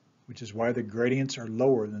 which is why the gradients are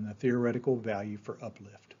lower than the theoretical value for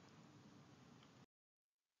uplift.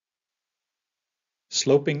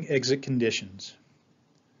 Sloping exit conditions.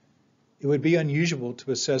 It would be unusual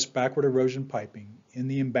to assess backward erosion piping in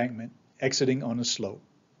the embankment exiting on a slope.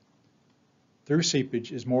 Through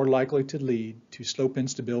seepage is more likely to lead to slope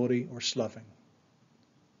instability or sloughing.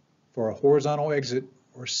 For a horizontal exit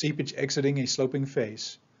or seepage exiting a sloping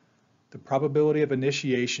face, the probability of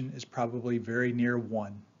initiation is probably very near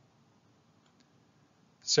 1.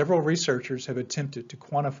 Several researchers have attempted to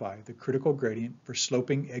quantify the critical gradient for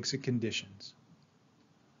sloping exit conditions.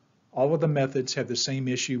 All of the methods have the same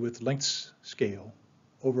issue with length scale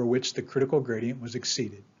over which the critical gradient was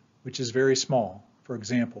exceeded, which is very small, for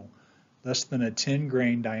example, less than a 10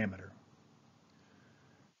 grain diameter.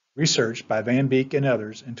 Research by Van Beek and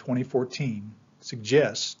others in 2014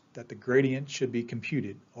 suggests that the gradient should be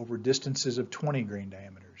computed over distances of 20 grain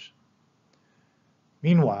diameters.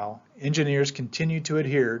 Meanwhile, engineers continue to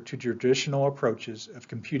adhere to traditional approaches of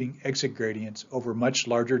computing exit gradients over much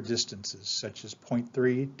larger distances, such as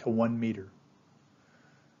 0.3 to 1 meter.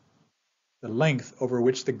 The length over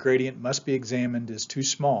which the gradient must be examined is too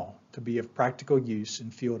small to be of practical use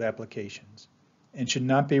in field applications, and should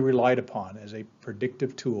not be relied upon as a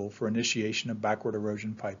predictive tool for initiation of backward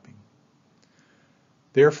erosion piping.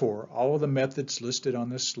 Therefore, all of the methods listed on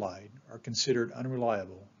this slide are considered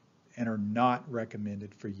unreliable and are not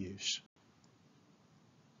recommended for use.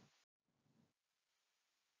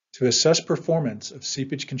 To assess performance of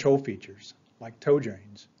seepage control features, like toe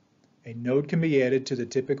drains, a node can be added to the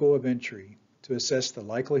typical event tree to assess the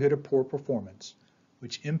likelihood of poor performance,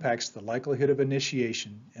 which impacts the likelihood of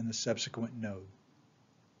initiation in the subsequent node.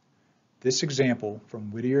 This example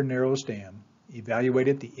from Whittier Narrows Dam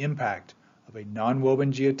evaluated the impact of a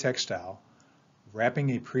non-woven geotextile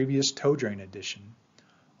wrapping a previous toe drain addition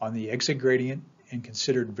on the exit gradient and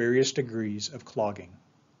considered various degrees of clogging.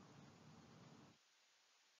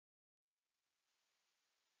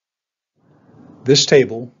 This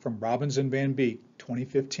table from Robbins and Van Beek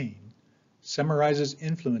 2015 summarizes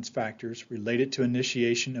influence factors related to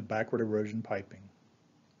initiation of backward erosion piping.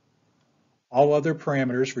 All other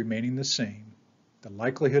parameters remaining the same, the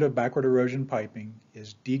likelihood of backward erosion piping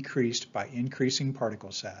is decreased by increasing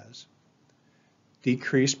particle size,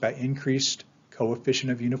 decreased by increased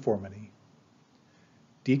coefficient of uniformity,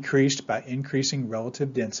 decreased by increasing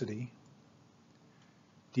relative density,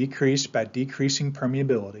 decreased by decreasing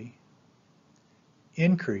permeability,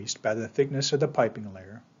 increased by the thickness of the piping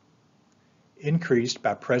layer, increased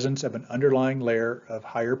by presence of an underlying layer of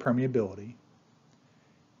higher permeability,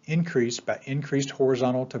 increased by increased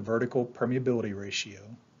horizontal to vertical permeability ratio,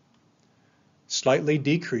 slightly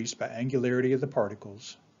decreased by angularity of the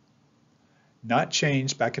particles, not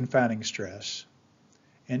changed by confining stress,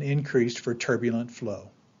 and increased for turbulent flow.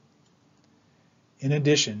 In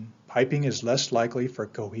addition, piping is less likely for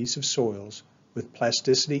cohesive soils with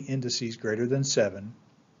plasticity indices greater than 7,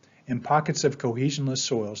 and pockets of cohesionless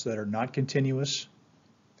soils that are not continuous,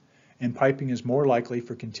 and piping is more likely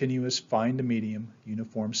for continuous fine to medium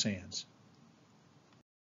uniform sands.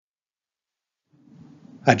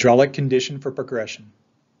 Hydraulic condition for progression.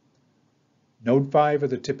 Node 5 of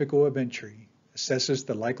the typical event tree assesses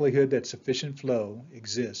the likelihood that sufficient flow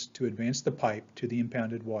exists to advance the pipe to the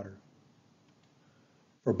impounded water.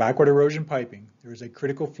 For backward erosion piping, there is a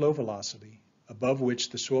critical flow velocity above which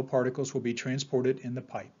the soil particles will be transported in the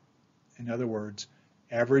pipe. In other words,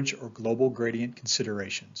 average or global gradient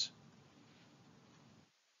considerations.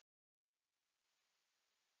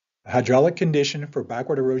 The hydraulic condition for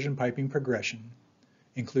backward erosion piping progression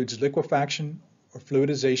includes liquefaction or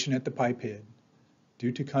fluidization at the pipe head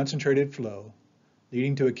due to concentrated flow,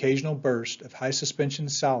 leading to occasional bursts of high suspension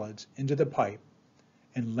solids into the pipe,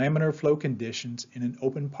 and laminar flow conditions in an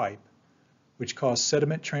open pipe, which cause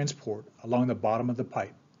sediment transport along the bottom of the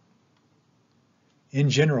pipe. In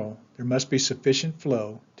general, there must be sufficient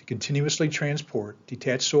flow to continuously transport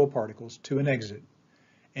detached soil particles to an exit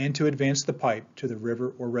and to advance the pipe to the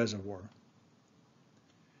river or reservoir.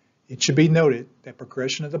 It should be noted that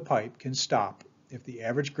progression of the pipe can stop if the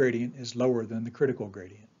average gradient is lower than the critical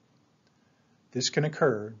gradient. This can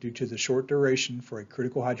occur due to the short duration for a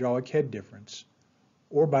critical hydraulic head difference,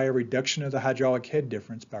 or by a reduction of the hydraulic head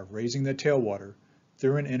difference by raising the tailwater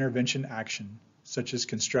through an intervention action, such as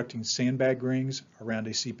constructing sandbag rings around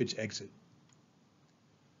a seepage exit.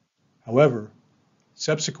 However,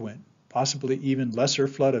 subsequent, possibly even lesser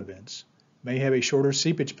flood events may have a shorter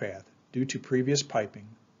seepage path due to previous piping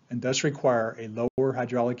and thus require a lower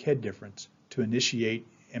hydraulic head difference to initiate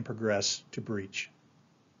and progress to breach.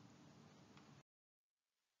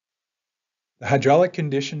 The hydraulic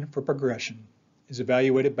condition for progression is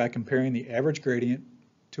evaluated by comparing the average gradient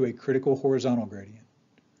to a critical horizontal gradient.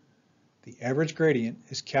 The average gradient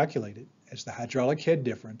is calculated as the hydraulic head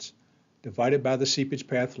difference divided by the seepage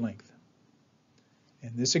path length.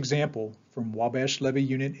 In this example from Wabash Levee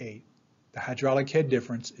Unit 8, the hydraulic head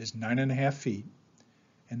difference is 9.5 feet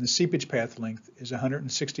and the seepage path length is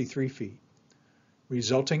 163 feet,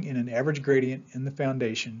 resulting in an average gradient in the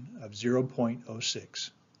foundation of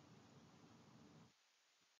 0.06.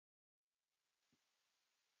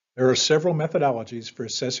 There are several methodologies for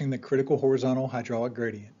assessing the critical horizontal hydraulic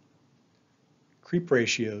gradient. Creep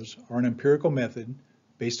ratios are an empirical method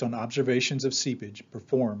based on observations of seepage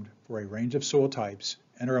performed for a range of soil types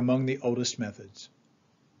and are among the oldest methods.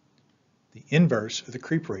 The inverse of the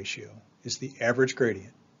creep ratio is the average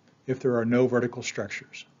gradient if there are no vertical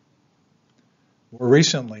structures. More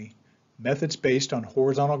recently, methods based on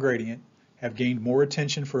horizontal gradient have gained more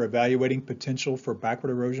attention for evaluating potential for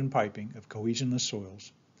backward erosion piping of cohesionless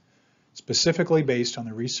soils, specifically based on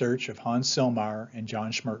the research of Hans Sellmeyer and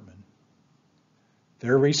John Schmertman.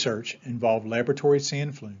 Their research involved laboratory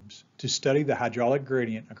sand flumes to study the hydraulic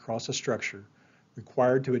gradient across a structure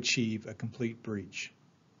required to achieve a complete breach.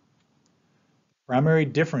 The primary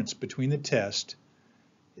difference between the tests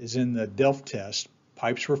is in the Delft test,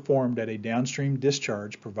 pipes were formed at a downstream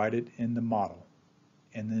discharge provided in the model,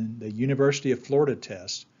 and in the University of Florida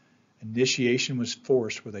test, initiation was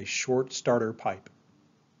forced with a short starter pipe.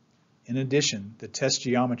 In addition, the test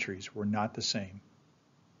geometries were not the same.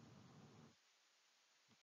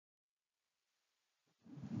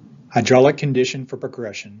 Hydraulic condition for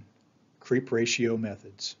progression, creep ratio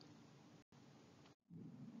methods.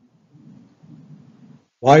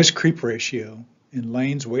 Wise creep ratio and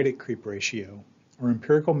Lane's weighted creep ratio are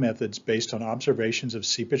empirical methods based on observations of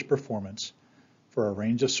seepage performance for a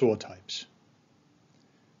range of soil types.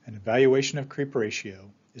 An evaluation of creep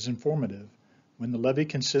ratio is informative when the levee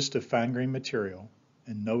consists of fine-grained material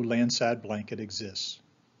and no landside blanket exists.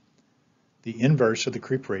 The inverse of the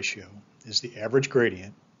creep ratio is the average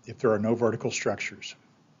gradient if there are no vertical structures.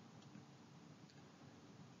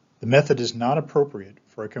 The method is not appropriate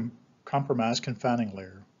for a compromised confining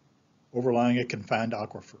layer overlying a confined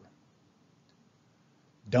aquifer.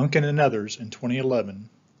 Duncan and others in 2011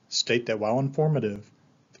 state that while informative,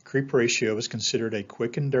 the creep ratio is considered a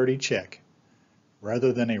quick and dirty check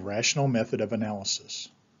rather than a rational method of analysis.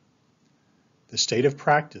 The state of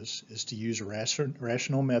practice is to use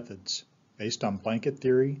rational methods based on blanket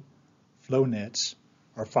theory, flow nets,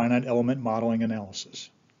 or finite element modeling analysis.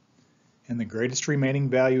 And the greatest remaining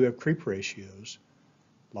value of creep ratios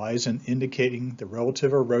lies in indicating the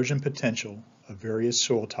relative erosion potential of various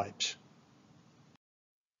soil types.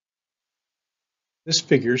 This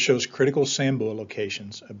figure shows critical sand buoy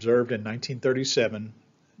locations observed in 1937,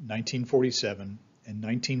 1947, and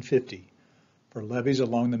 1950 for levees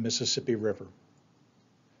along the Mississippi River.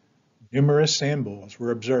 Numerous sand buoys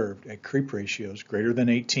were observed at creep ratios greater than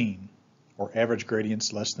 18, or average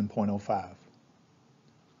gradients less than 0.05.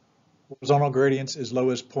 Horizontal gradients as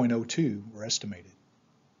low as 0.02 were estimated.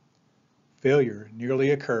 Failure nearly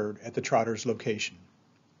occurred at the trotter's location.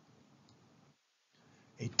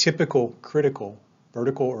 A typical critical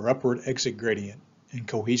vertical or upward exit gradient in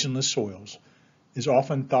cohesionless soils is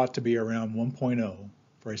often thought to be around 1.0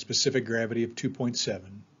 for a specific gravity of 2.7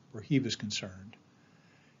 where heave is concerned,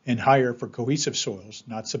 and higher for cohesive soils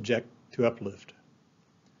not subject to uplift.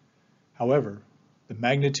 However, the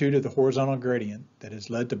magnitude of the horizontal gradient that has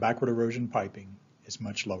led to backward erosion piping is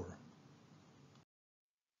much lower.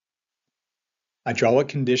 Hydraulic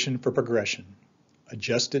condition for progression,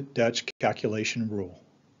 adjusted Dutch calculation rule.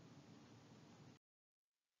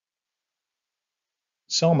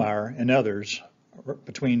 Selmayr and others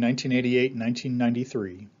between 1988 and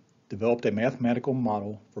 1993 developed a mathematical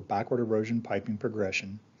model for backward erosion piping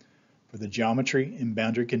progression for the geometry and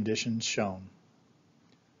boundary conditions shown.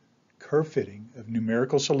 Curve fitting of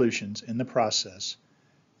numerical solutions in the process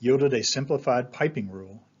yielded a simplified piping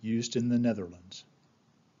rule used in the Netherlands.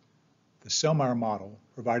 The Selmayr model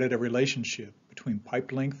provided a relationship between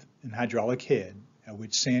pipe length and hydraulic head at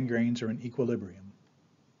which sand grains are in equilibrium.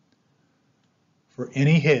 For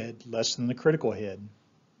any head less than the critical head,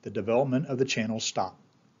 the development of the channel stopped.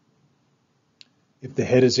 If the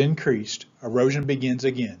head is increased, erosion begins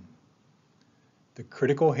again. The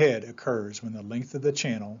critical head occurs when the length of the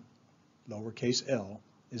channel, lowercase l,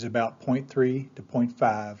 is about 0.3 to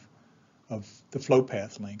 0.5 of the flow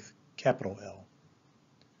path length, capital L.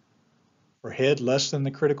 For head less than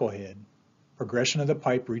the critical head, progression of the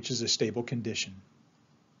pipe reaches a stable condition.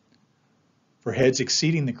 For heads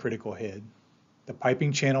exceeding the critical head, the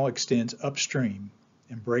piping channel extends upstream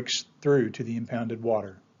and breaks through to the impounded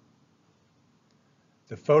water.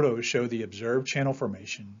 The photos show the observed channel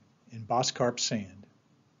formation in Boscarp sand.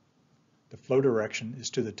 The flow direction is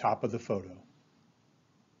to the top of the photo.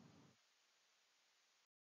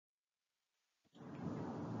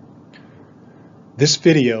 This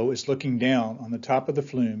video is looking down on the top of the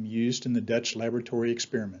flume used in the Dutch laboratory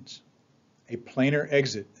experiments. A planar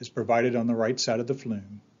exit is provided on the right side of the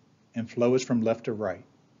flume, and flow is from left to right.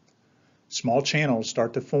 Small channels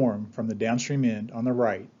start to form from the downstream end on the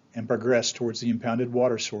right and progress towards the impounded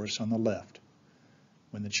water source on the left.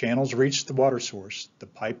 When the channels reach the water source, the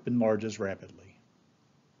pipe enlarges rapidly.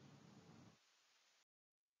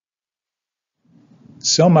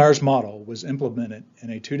 Selmayr's model was implemented in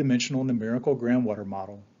a two-dimensional numerical groundwater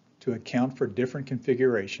model to account for different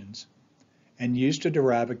configurations and used to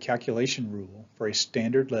derive a calculation rule for a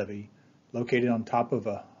standard levee located on top of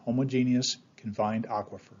a homogeneous confined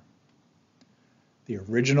aquifer. The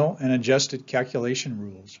original and adjusted calculation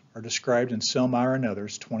rules are described in Selmayr and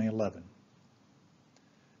others 2011.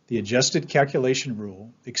 The adjusted calculation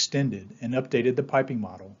rule extended and updated the piping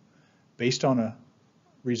model based on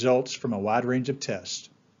results from a wide range of tests,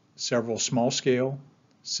 several small-scale,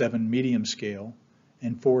 7 medium-scale,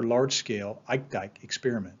 and 4 large-scale Eichdyke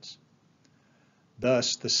experiments.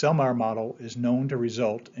 Thus, the Selmayr model is known to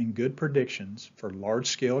result in good predictions for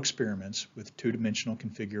large-scale experiments with two-dimensional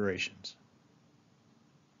configurations.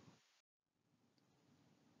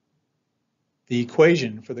 The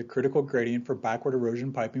equation for the critical gradient for backward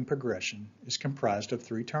erosion piping progression is comprised of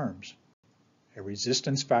 3 terms. A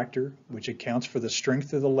resistance factor, which accounts for the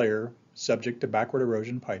strength of the layer subject to backward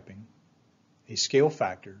erosion piping, a scale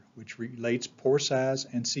factor, which relates pore size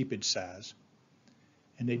and seepage size,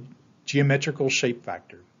 and a geometrical shape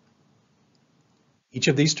factor. Each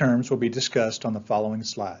of these terms will be discussed on the following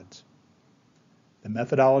slides. The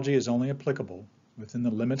methodology is only applicable within the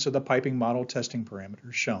limits of the piping model testing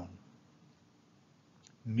parameters shown.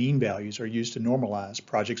 Mean values are used to normalize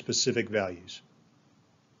project-specific values.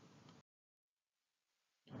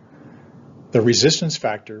 The resistance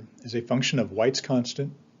factor is a function of White's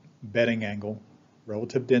constant, bedding angle,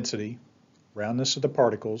 relative density, roundness of the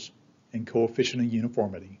particles, and coefficient of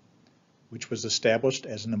uniformity, which was established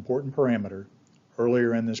as an important parameter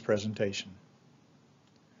earlier in this presentation.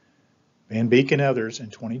 Van Beek and others in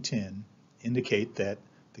 2010 indicate that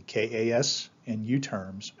the KAS and U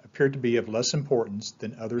terms appear to be of less importance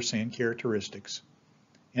than other sand characteristics,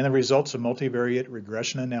 and the results of multivariate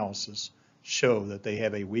regression analysis show that they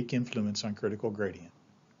have a weak influence on critical gradient.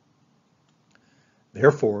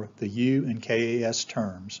 Therefore, the U and KAS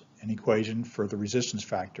terms and equation for the resistance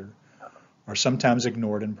factor are sometimes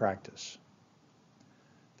ignored in practice.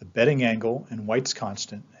 The bedding angle and White's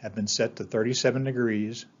constant have been set to 37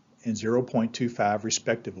 degrees and 0.25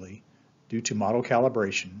 respectively due to model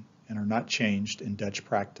calibration and are not changed in Dutch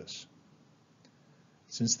practice.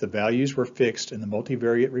 Since the values were fixed in the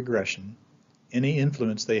multivariate regression, any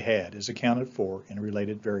influence they had is accounted for in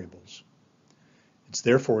related variables. It's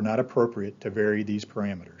therefore not appropriate to vary these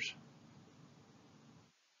parameters.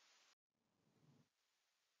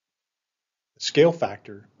 The scale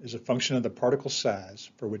factor is a function of the particle size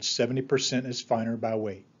for which 70% is finer by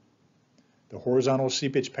weight, the horizontal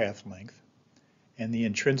seepage path length, and the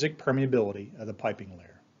intrinsic permeability of the piping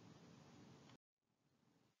layer.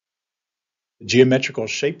 The geometrical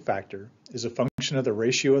shape factor is a function of the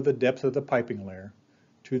ratio of the depth of the piping layer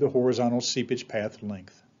to the horizontal seepage path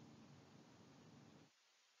length.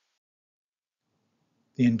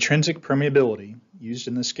 The intrinsic permeability used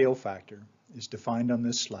in the scale factor is defined on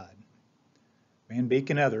this slide. Van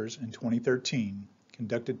Beek and others in 2013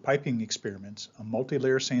 conducted piping experiments on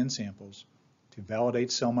multi-layer sand samples to validate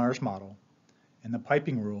Sellmeier's model, and the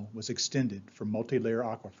piping rule was extended for multi-layer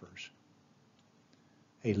aquifers.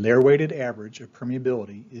 A layer-weighted average of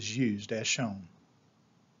permeability is used as shown.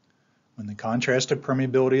 When the contrast of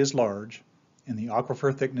permeability is large and the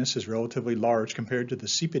aquifer thickness is relatively large compared to the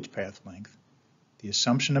seepage path length, the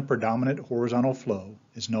assumption of predominant horizontal flow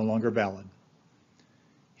is no longer valid.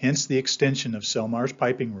 Hence, the extension of Sellmeier's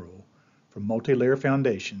piping rule from multi-layer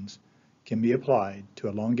foundations can be applied to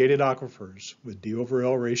elongated aquifers with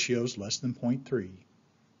D/L ratios less than 0.3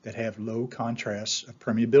 that have low contrasts of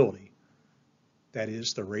permeability. That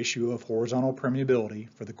is, the ratio of horizontal permeability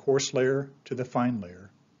for the coarse layer to the fine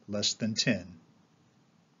layer less than 10.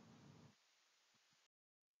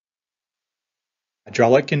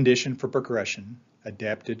 Hydraulic condition for progression,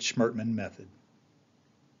 adapted Schmertmann method.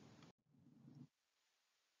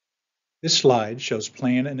 This slide shows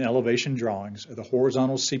plan and elevation drawings of the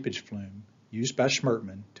horizontal seepage flume used by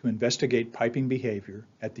Schmertmann to investigate piping behavior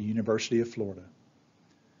at the University of Florida.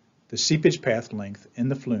 The seepage path length in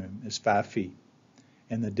the flume is 5 feet,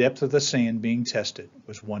 and the depth of the sand being tested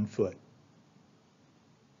was 1 foot.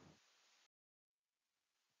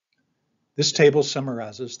 This table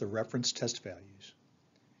summarizes the reference test values.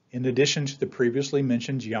 In addition to the previously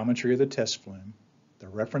mentioned geometry of the test flume, the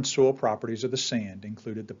reference soil properties of the sand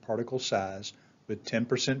included the particle size with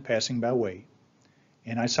 10% passing by weight,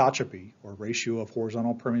 anisotropy, or ratio of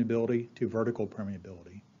horizontal permeability to vertical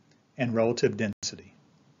permeability, and relative density.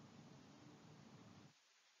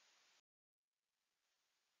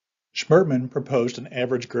 Schmertmann proposed an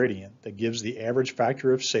average gradient that gives the average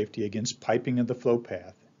factor of safety against piping of the flow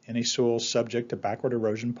path in a soil subject to backward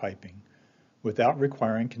erosion piping without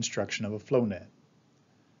requiring construction of a flow net.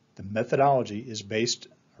 The methodology is based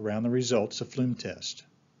around the results of flume test.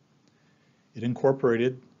 It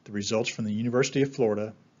incorporated the results from the University of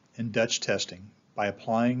Florida and Dutch testing by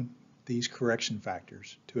applying these correction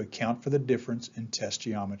factors to account for the difference in test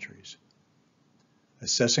geometries.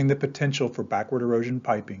 Assessing the potential for backward erosion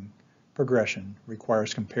piping progression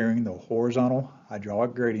requires comparing the horizontal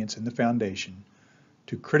hydraulic gradients in the foundation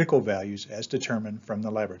to critical values as determined from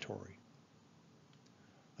the laboratory.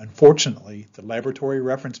 Unfortunately, the laboratory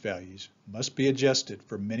reference values must be adjusted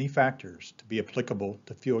for many factors to be applicable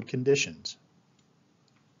to field conditions.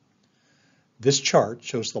 This chart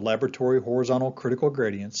shows the laboratory horizontal critical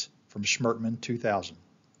gradients from Schmertmann 2000.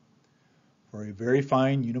 For a very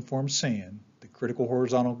fine uniform sand, the critical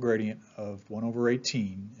horizontal gradient of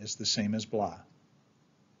 1/18 is the same as Bly.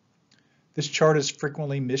 This chart is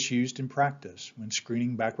frequently misused in practice when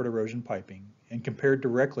screening backward erosion piping and compared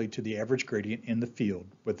directly to the average gradient in the field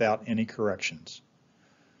without any corrections.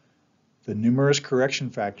 The numerous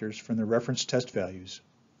correction factors from the reference test values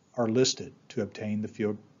are listed to obtain the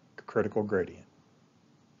field critical gradient.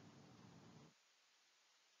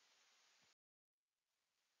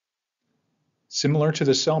 Similar to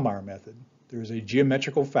the Sellmeier method, there is a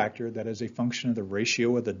geometrical factor that is a function of the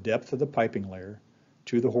ratio of the depth of the piping layer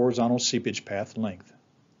to the horizontal seepage path length.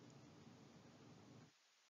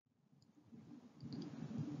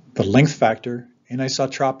 The length factor,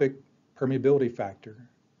 anisotropic permeability factor,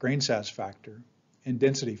 grain size factor, and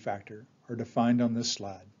density factor are defined on this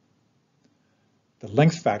slide. The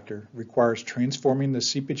length factor requires transforming the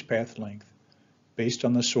seepage path length based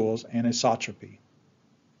on the soil's anisotropy.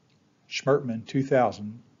 Schmertmann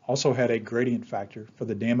 2000 also had a gradient factor for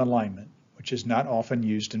the dam alignment, which is not often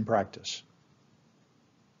used in practice.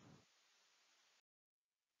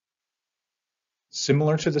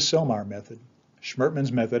 Similar to the Sellmeier method,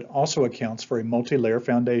 Schmertmann's method also accounts for a multi-layer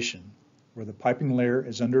foundation, where the piping layer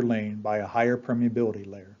is underlain by a higher permeability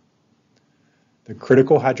layer. The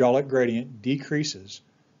critical hydraulic gradient decreases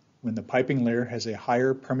when the piping layer has a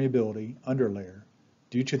higher permeability underlayer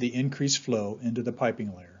due to the increased flow into the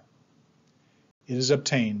piping layer. It is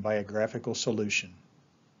obtained by a graphical solution.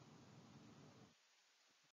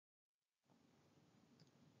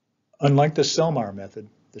 Unlike the Sellmeier method,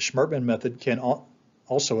 the Schmertmann method can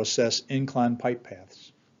also assess inclined pipe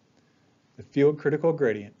paths. The field critical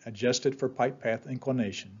gradient adjusted for pipe path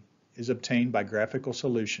inclination is obtained by graphical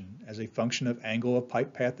solution as a function of angle of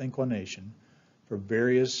pipe path inclination for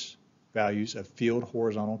various values of field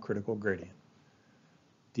horizontal critical gradient.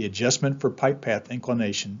 The adjustment for pipe path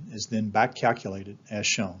inclination is then back calculated as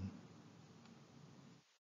shown.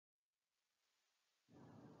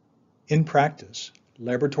 In practice,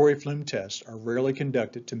 laboratory flume tests are rarely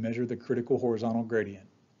conducted to measure the critical horizontal gradient,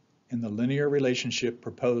 and the linear relationship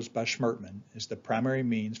proposed by Schmertmann is the primary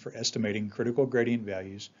means for estimating critical gradient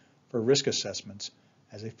values for risk assessments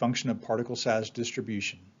as a function of particle size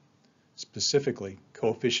distribution, specifically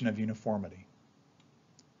coefficient of uniformity.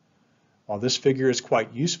 While this figure is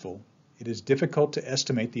quite useful, it is difficult to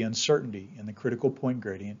estimate the uncertainty in the critical point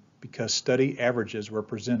gradient because study averages were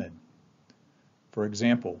presented. For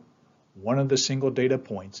example, one of the single data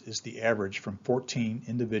points is the average from 14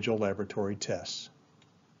 individual laboratory tests.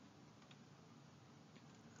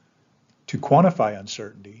 To quantify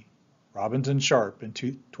uncertainty, Robbins and Sharp in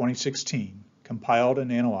 2016 compiled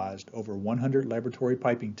and analyzed over 100 laboratory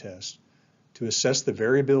piping tests to assess the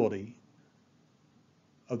variability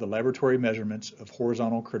of the laboratory measurements of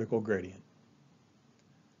horizontal critical gradient.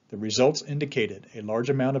 The results indicated a large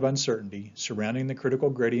amount of uncertainty surrounding the critical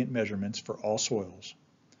gradient measurements for all soils,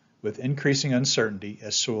 with increasing uncertainty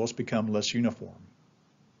as soils become less uniform.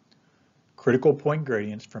 Critical point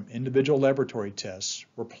gradients from individual laboratory tests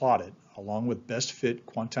were plotted along with best fit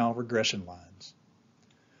quantile regression lines.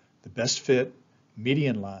 The best fit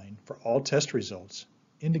median line for all test results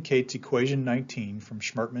indicates equation 19 from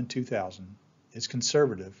Schmertmann 2000 is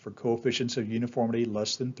conservative for coefficients of uniformity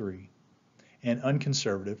less than 3 and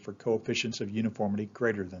unconservative for coefficients of uniformity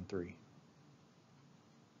greater than 3.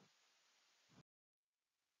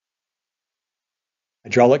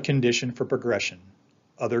 Hydraulic condition for progression.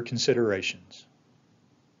 Other considerations.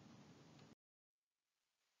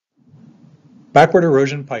 Backward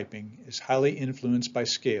erosion piping is highly influenced by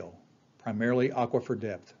scale, primarily aquifer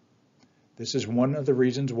depth. This is one of the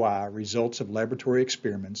reasons why results of laboratory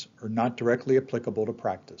experiments are not directly applicable to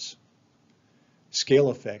practice. Scale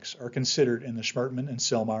effects are considered in the Schmertmann and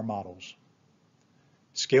Selmayr models.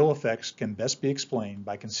 Scale effects can best be explained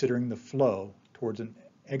by considering the flow towards an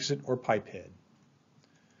exit or pipe head.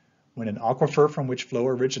 When an aquifer from which flow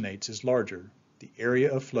originates is larger, the area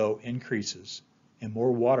of flow increases and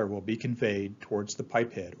more water will be conveyed towards the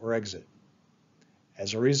pipe head or exit.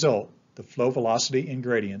 As a result, the flow velocity and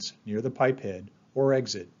gradients near the pipe head or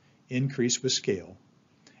exit increase with scale,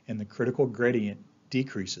 and the critical gradient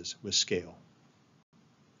decreases with scale.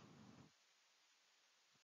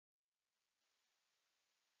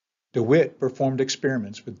 DeWitt performed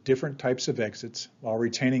experiments with different types of exits while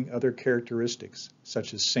retaining other characteristics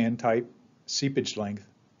such as sand type, seepage length,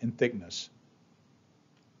 and thickness.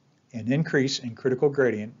 An increase in critical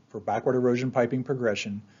gradient for backward erosion piping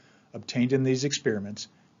progression obtained in these experiments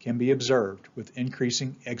can be observed with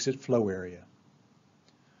increasing exit flow area.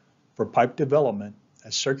 For pipe development,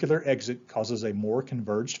 a circular exit causes a more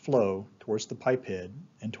converged flow towards the pipe head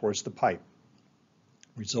and towards the pipe,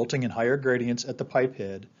 resulting in higher gradients at the pipe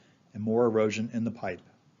head and more erosion in the pipe.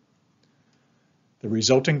 The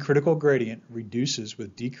resulting critical gradient reduces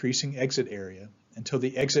with decreasing exit area until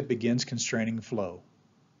the exit begins constraining flow.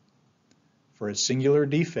 For a singular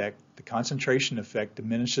defect, the concentration effect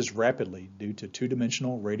diminishes rapidly due to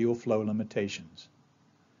two-dimensional radial flow limitations.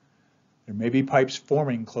 There may be pipes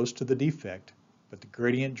forming close to the defect, but the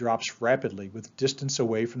gradient drops rapidly with distance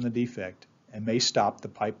away from the defect and may stop the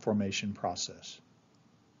pipe formation process.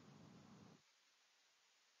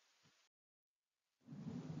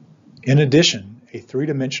 In addition, a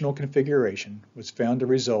three-dimensional configuration was found to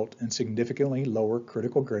result in significantly lower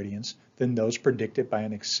critical gradients than those predicted by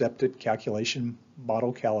an accepted calculation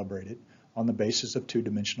model calibrated on the basis of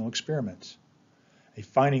two-dimensional experiments, a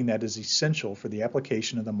finding that is essential for the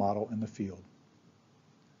application of the model in the field.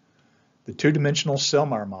 The two-dimensional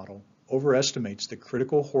Selmayr model overestimates the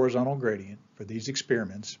critical horizontal gradient for these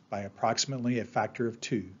experiments by approximately a factor of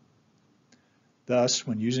 2. Thus,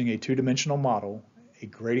 when using a two-dimensional model, a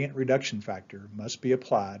gradient reduction factor must be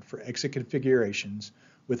applied for exit configurations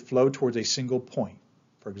with flow towards a single point,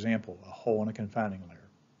 for example, a hole in a confining layer.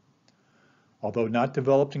 Although not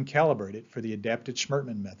developed and calibrated for the adapted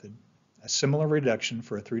Schmertmann method, a similar reduction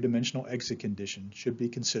for a three-dimensional exit condition should be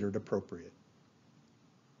considered appropriate.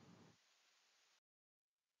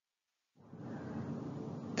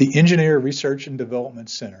 The Engineer Research and Development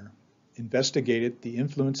Center investigated the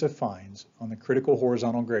influence of fines on the critical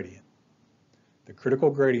horizontal gradient. The critical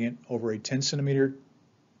gradient over a 10 centimeter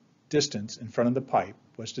distance in front of the pipe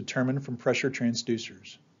was determined from pressure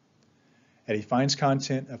transducers. At a fines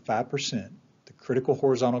content of 5%, the critical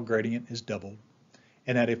horizontal gradient is doubled,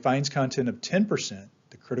 and at a fines content of 10%,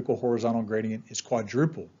 the critical horizontal gradient is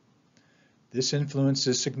quadrupled. This influence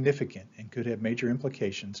is significant and could have major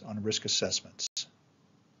implications on risk assessments.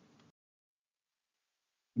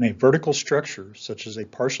 When a vertical structure, such as a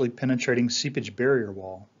partially penetrating seepage barrier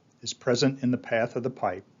wall, is present in the path of the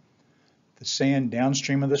pipe, the sand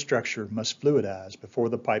downstream of the structure must fluidize before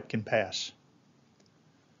the pipe can pass.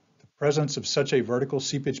 The presence of such a vertical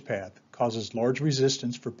seepage path causes large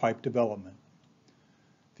resistance for pipe development.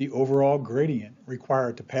 The overall gradient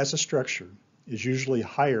required to pass a structure is usually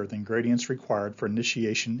higher than gradients required for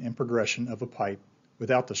initiation and progression of a pipe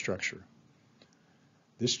without the structure.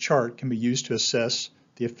 This chart can be used to assess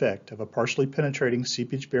the effect of a partially penetrating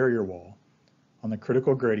seepage barrier wall on the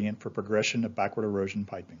critical gradient for progression of backward erosion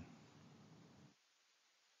piping.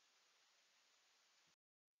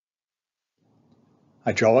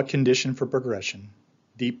 Hydraulic condition for progression,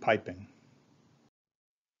 deep piping.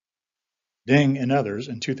 Ding and others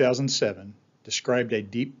in 2007 described a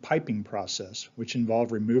deep piping process which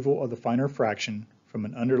involved removal of the finer fraction from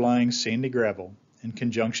an underlying sandy gravel in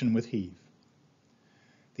conjunction with heave.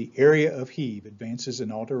 The area of heave advances in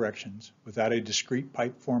all directions without a discrete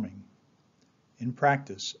pipe forming. In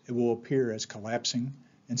practice, it will appear as collapsing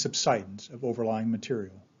and subsidence of overlying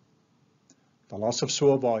material. The loss of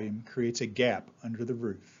soil volume creates a gap under the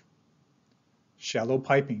roof. Shallow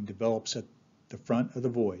piping develops at the front of the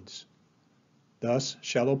voids. Thus,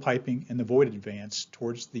 shallow piping and the void advance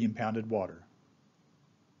towards the impounded water.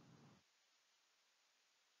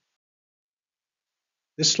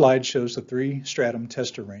 This slide shows the three-stratum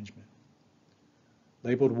test arrangement.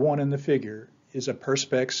 Labeled 1 in the figure is a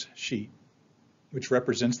perspex sheet, which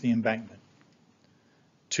represents the embankment.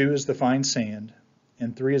 2 is the fine sand,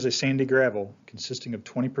 and 3 is a sandy gravel consisting of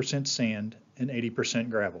 20% sand and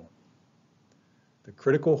 80% gravel. The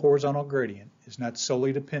critical horizontal gradient is not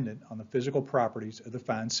solely dependent on the physical properties of the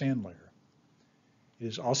fine sand layer. It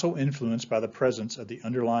is also influenced by the presence of the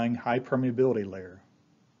underlying high permeability layer.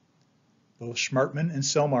 Both Schmertman and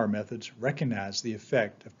Selmar methods recognize the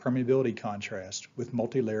effect of permeability contrast with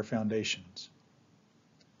multi-layer foundations.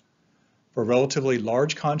 For relatively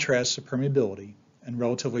large contrasts of permeability and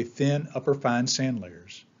relatively thin upper fine sand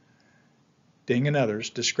layers, Ding and others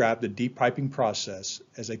describe the deep piping process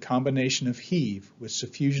as a combination of heave with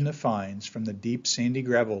suffusion of fines from the deep sandy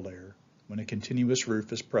gravel layer when a continuous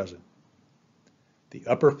roof is present. The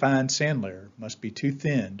upper fine sand layer must be too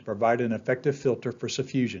thin to provide an effective filter for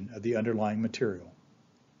suffusion of the underlying material.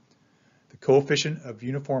 The coefficient of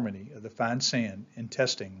uniformity of the fine sand in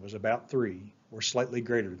testing was about 3 or slightly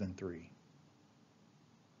greater than 3.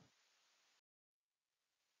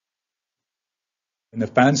 When the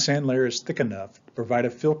fine sand layer is thick enough to provide a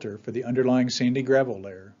filter for the underlying sandy gravel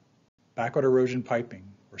layer, backward erosion piping,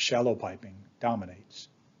 or shallow piping, dominates.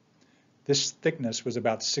 This thickness was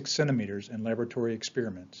about 6 centimeters in laboratory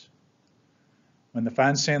experiments. When the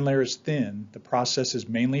fine sand layer is thin, the process is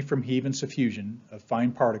mainly from heave and suffusion of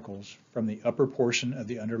fine particles from the upper portion of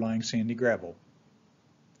the underlying sandy gravel.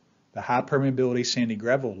 The high permeability sandy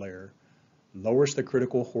gravel layer lowers the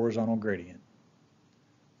critical horizontal gradient.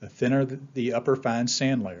 The thinner the upper fine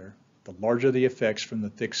sand layer, the larger the effects from the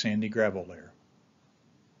thick sandy gravel layer.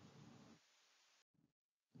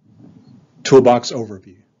 Toolbox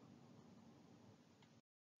overview.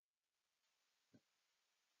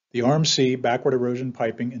 The RMC backward erosion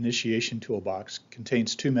piping initiation toolbox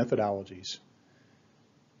contains 2 methodologies.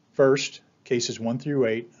 First, cases 1 through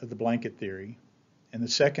 8 of the blanket theory, and the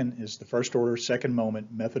second is the first order, second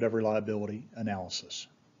moment method of reliability analysis.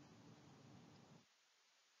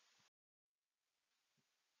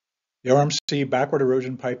 The RMC backward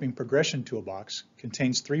erosion piping progression toolbox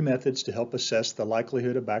contains 3 methods to help assess the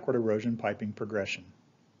likelihood of backward erosion piping progression.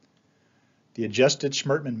 The adjusted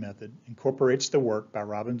Schmertman method incorporates the work by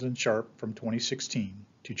Robbins and Sharp from 2016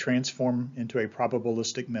 to transform into a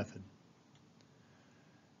probabilistic method.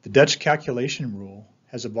 The Dutch calculation rule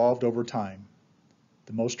has evolved over time.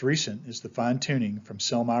 The most recent is the fine-tuning from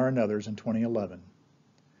Selmar and others in 2011.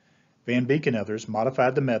 Van Beek and others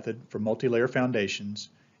modified the method for multi-layer foundations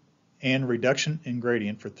and reduction in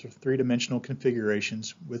gradient for 3-dimensional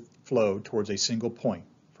configurations with flow towards a single point,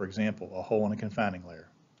 for example, a hole in a confining layer.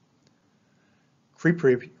 Creep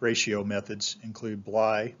ratio methods include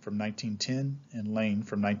Bly from 1910 and Lane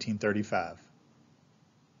from 1935.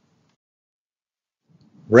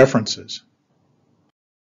 References.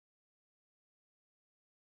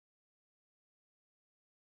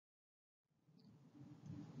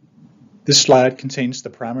 This slide contains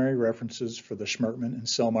the primary references for the Schmertman and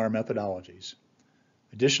Selmar methodologies.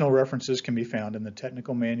 Additional references can be found in the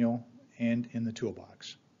technical manual and in the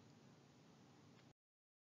toolbox.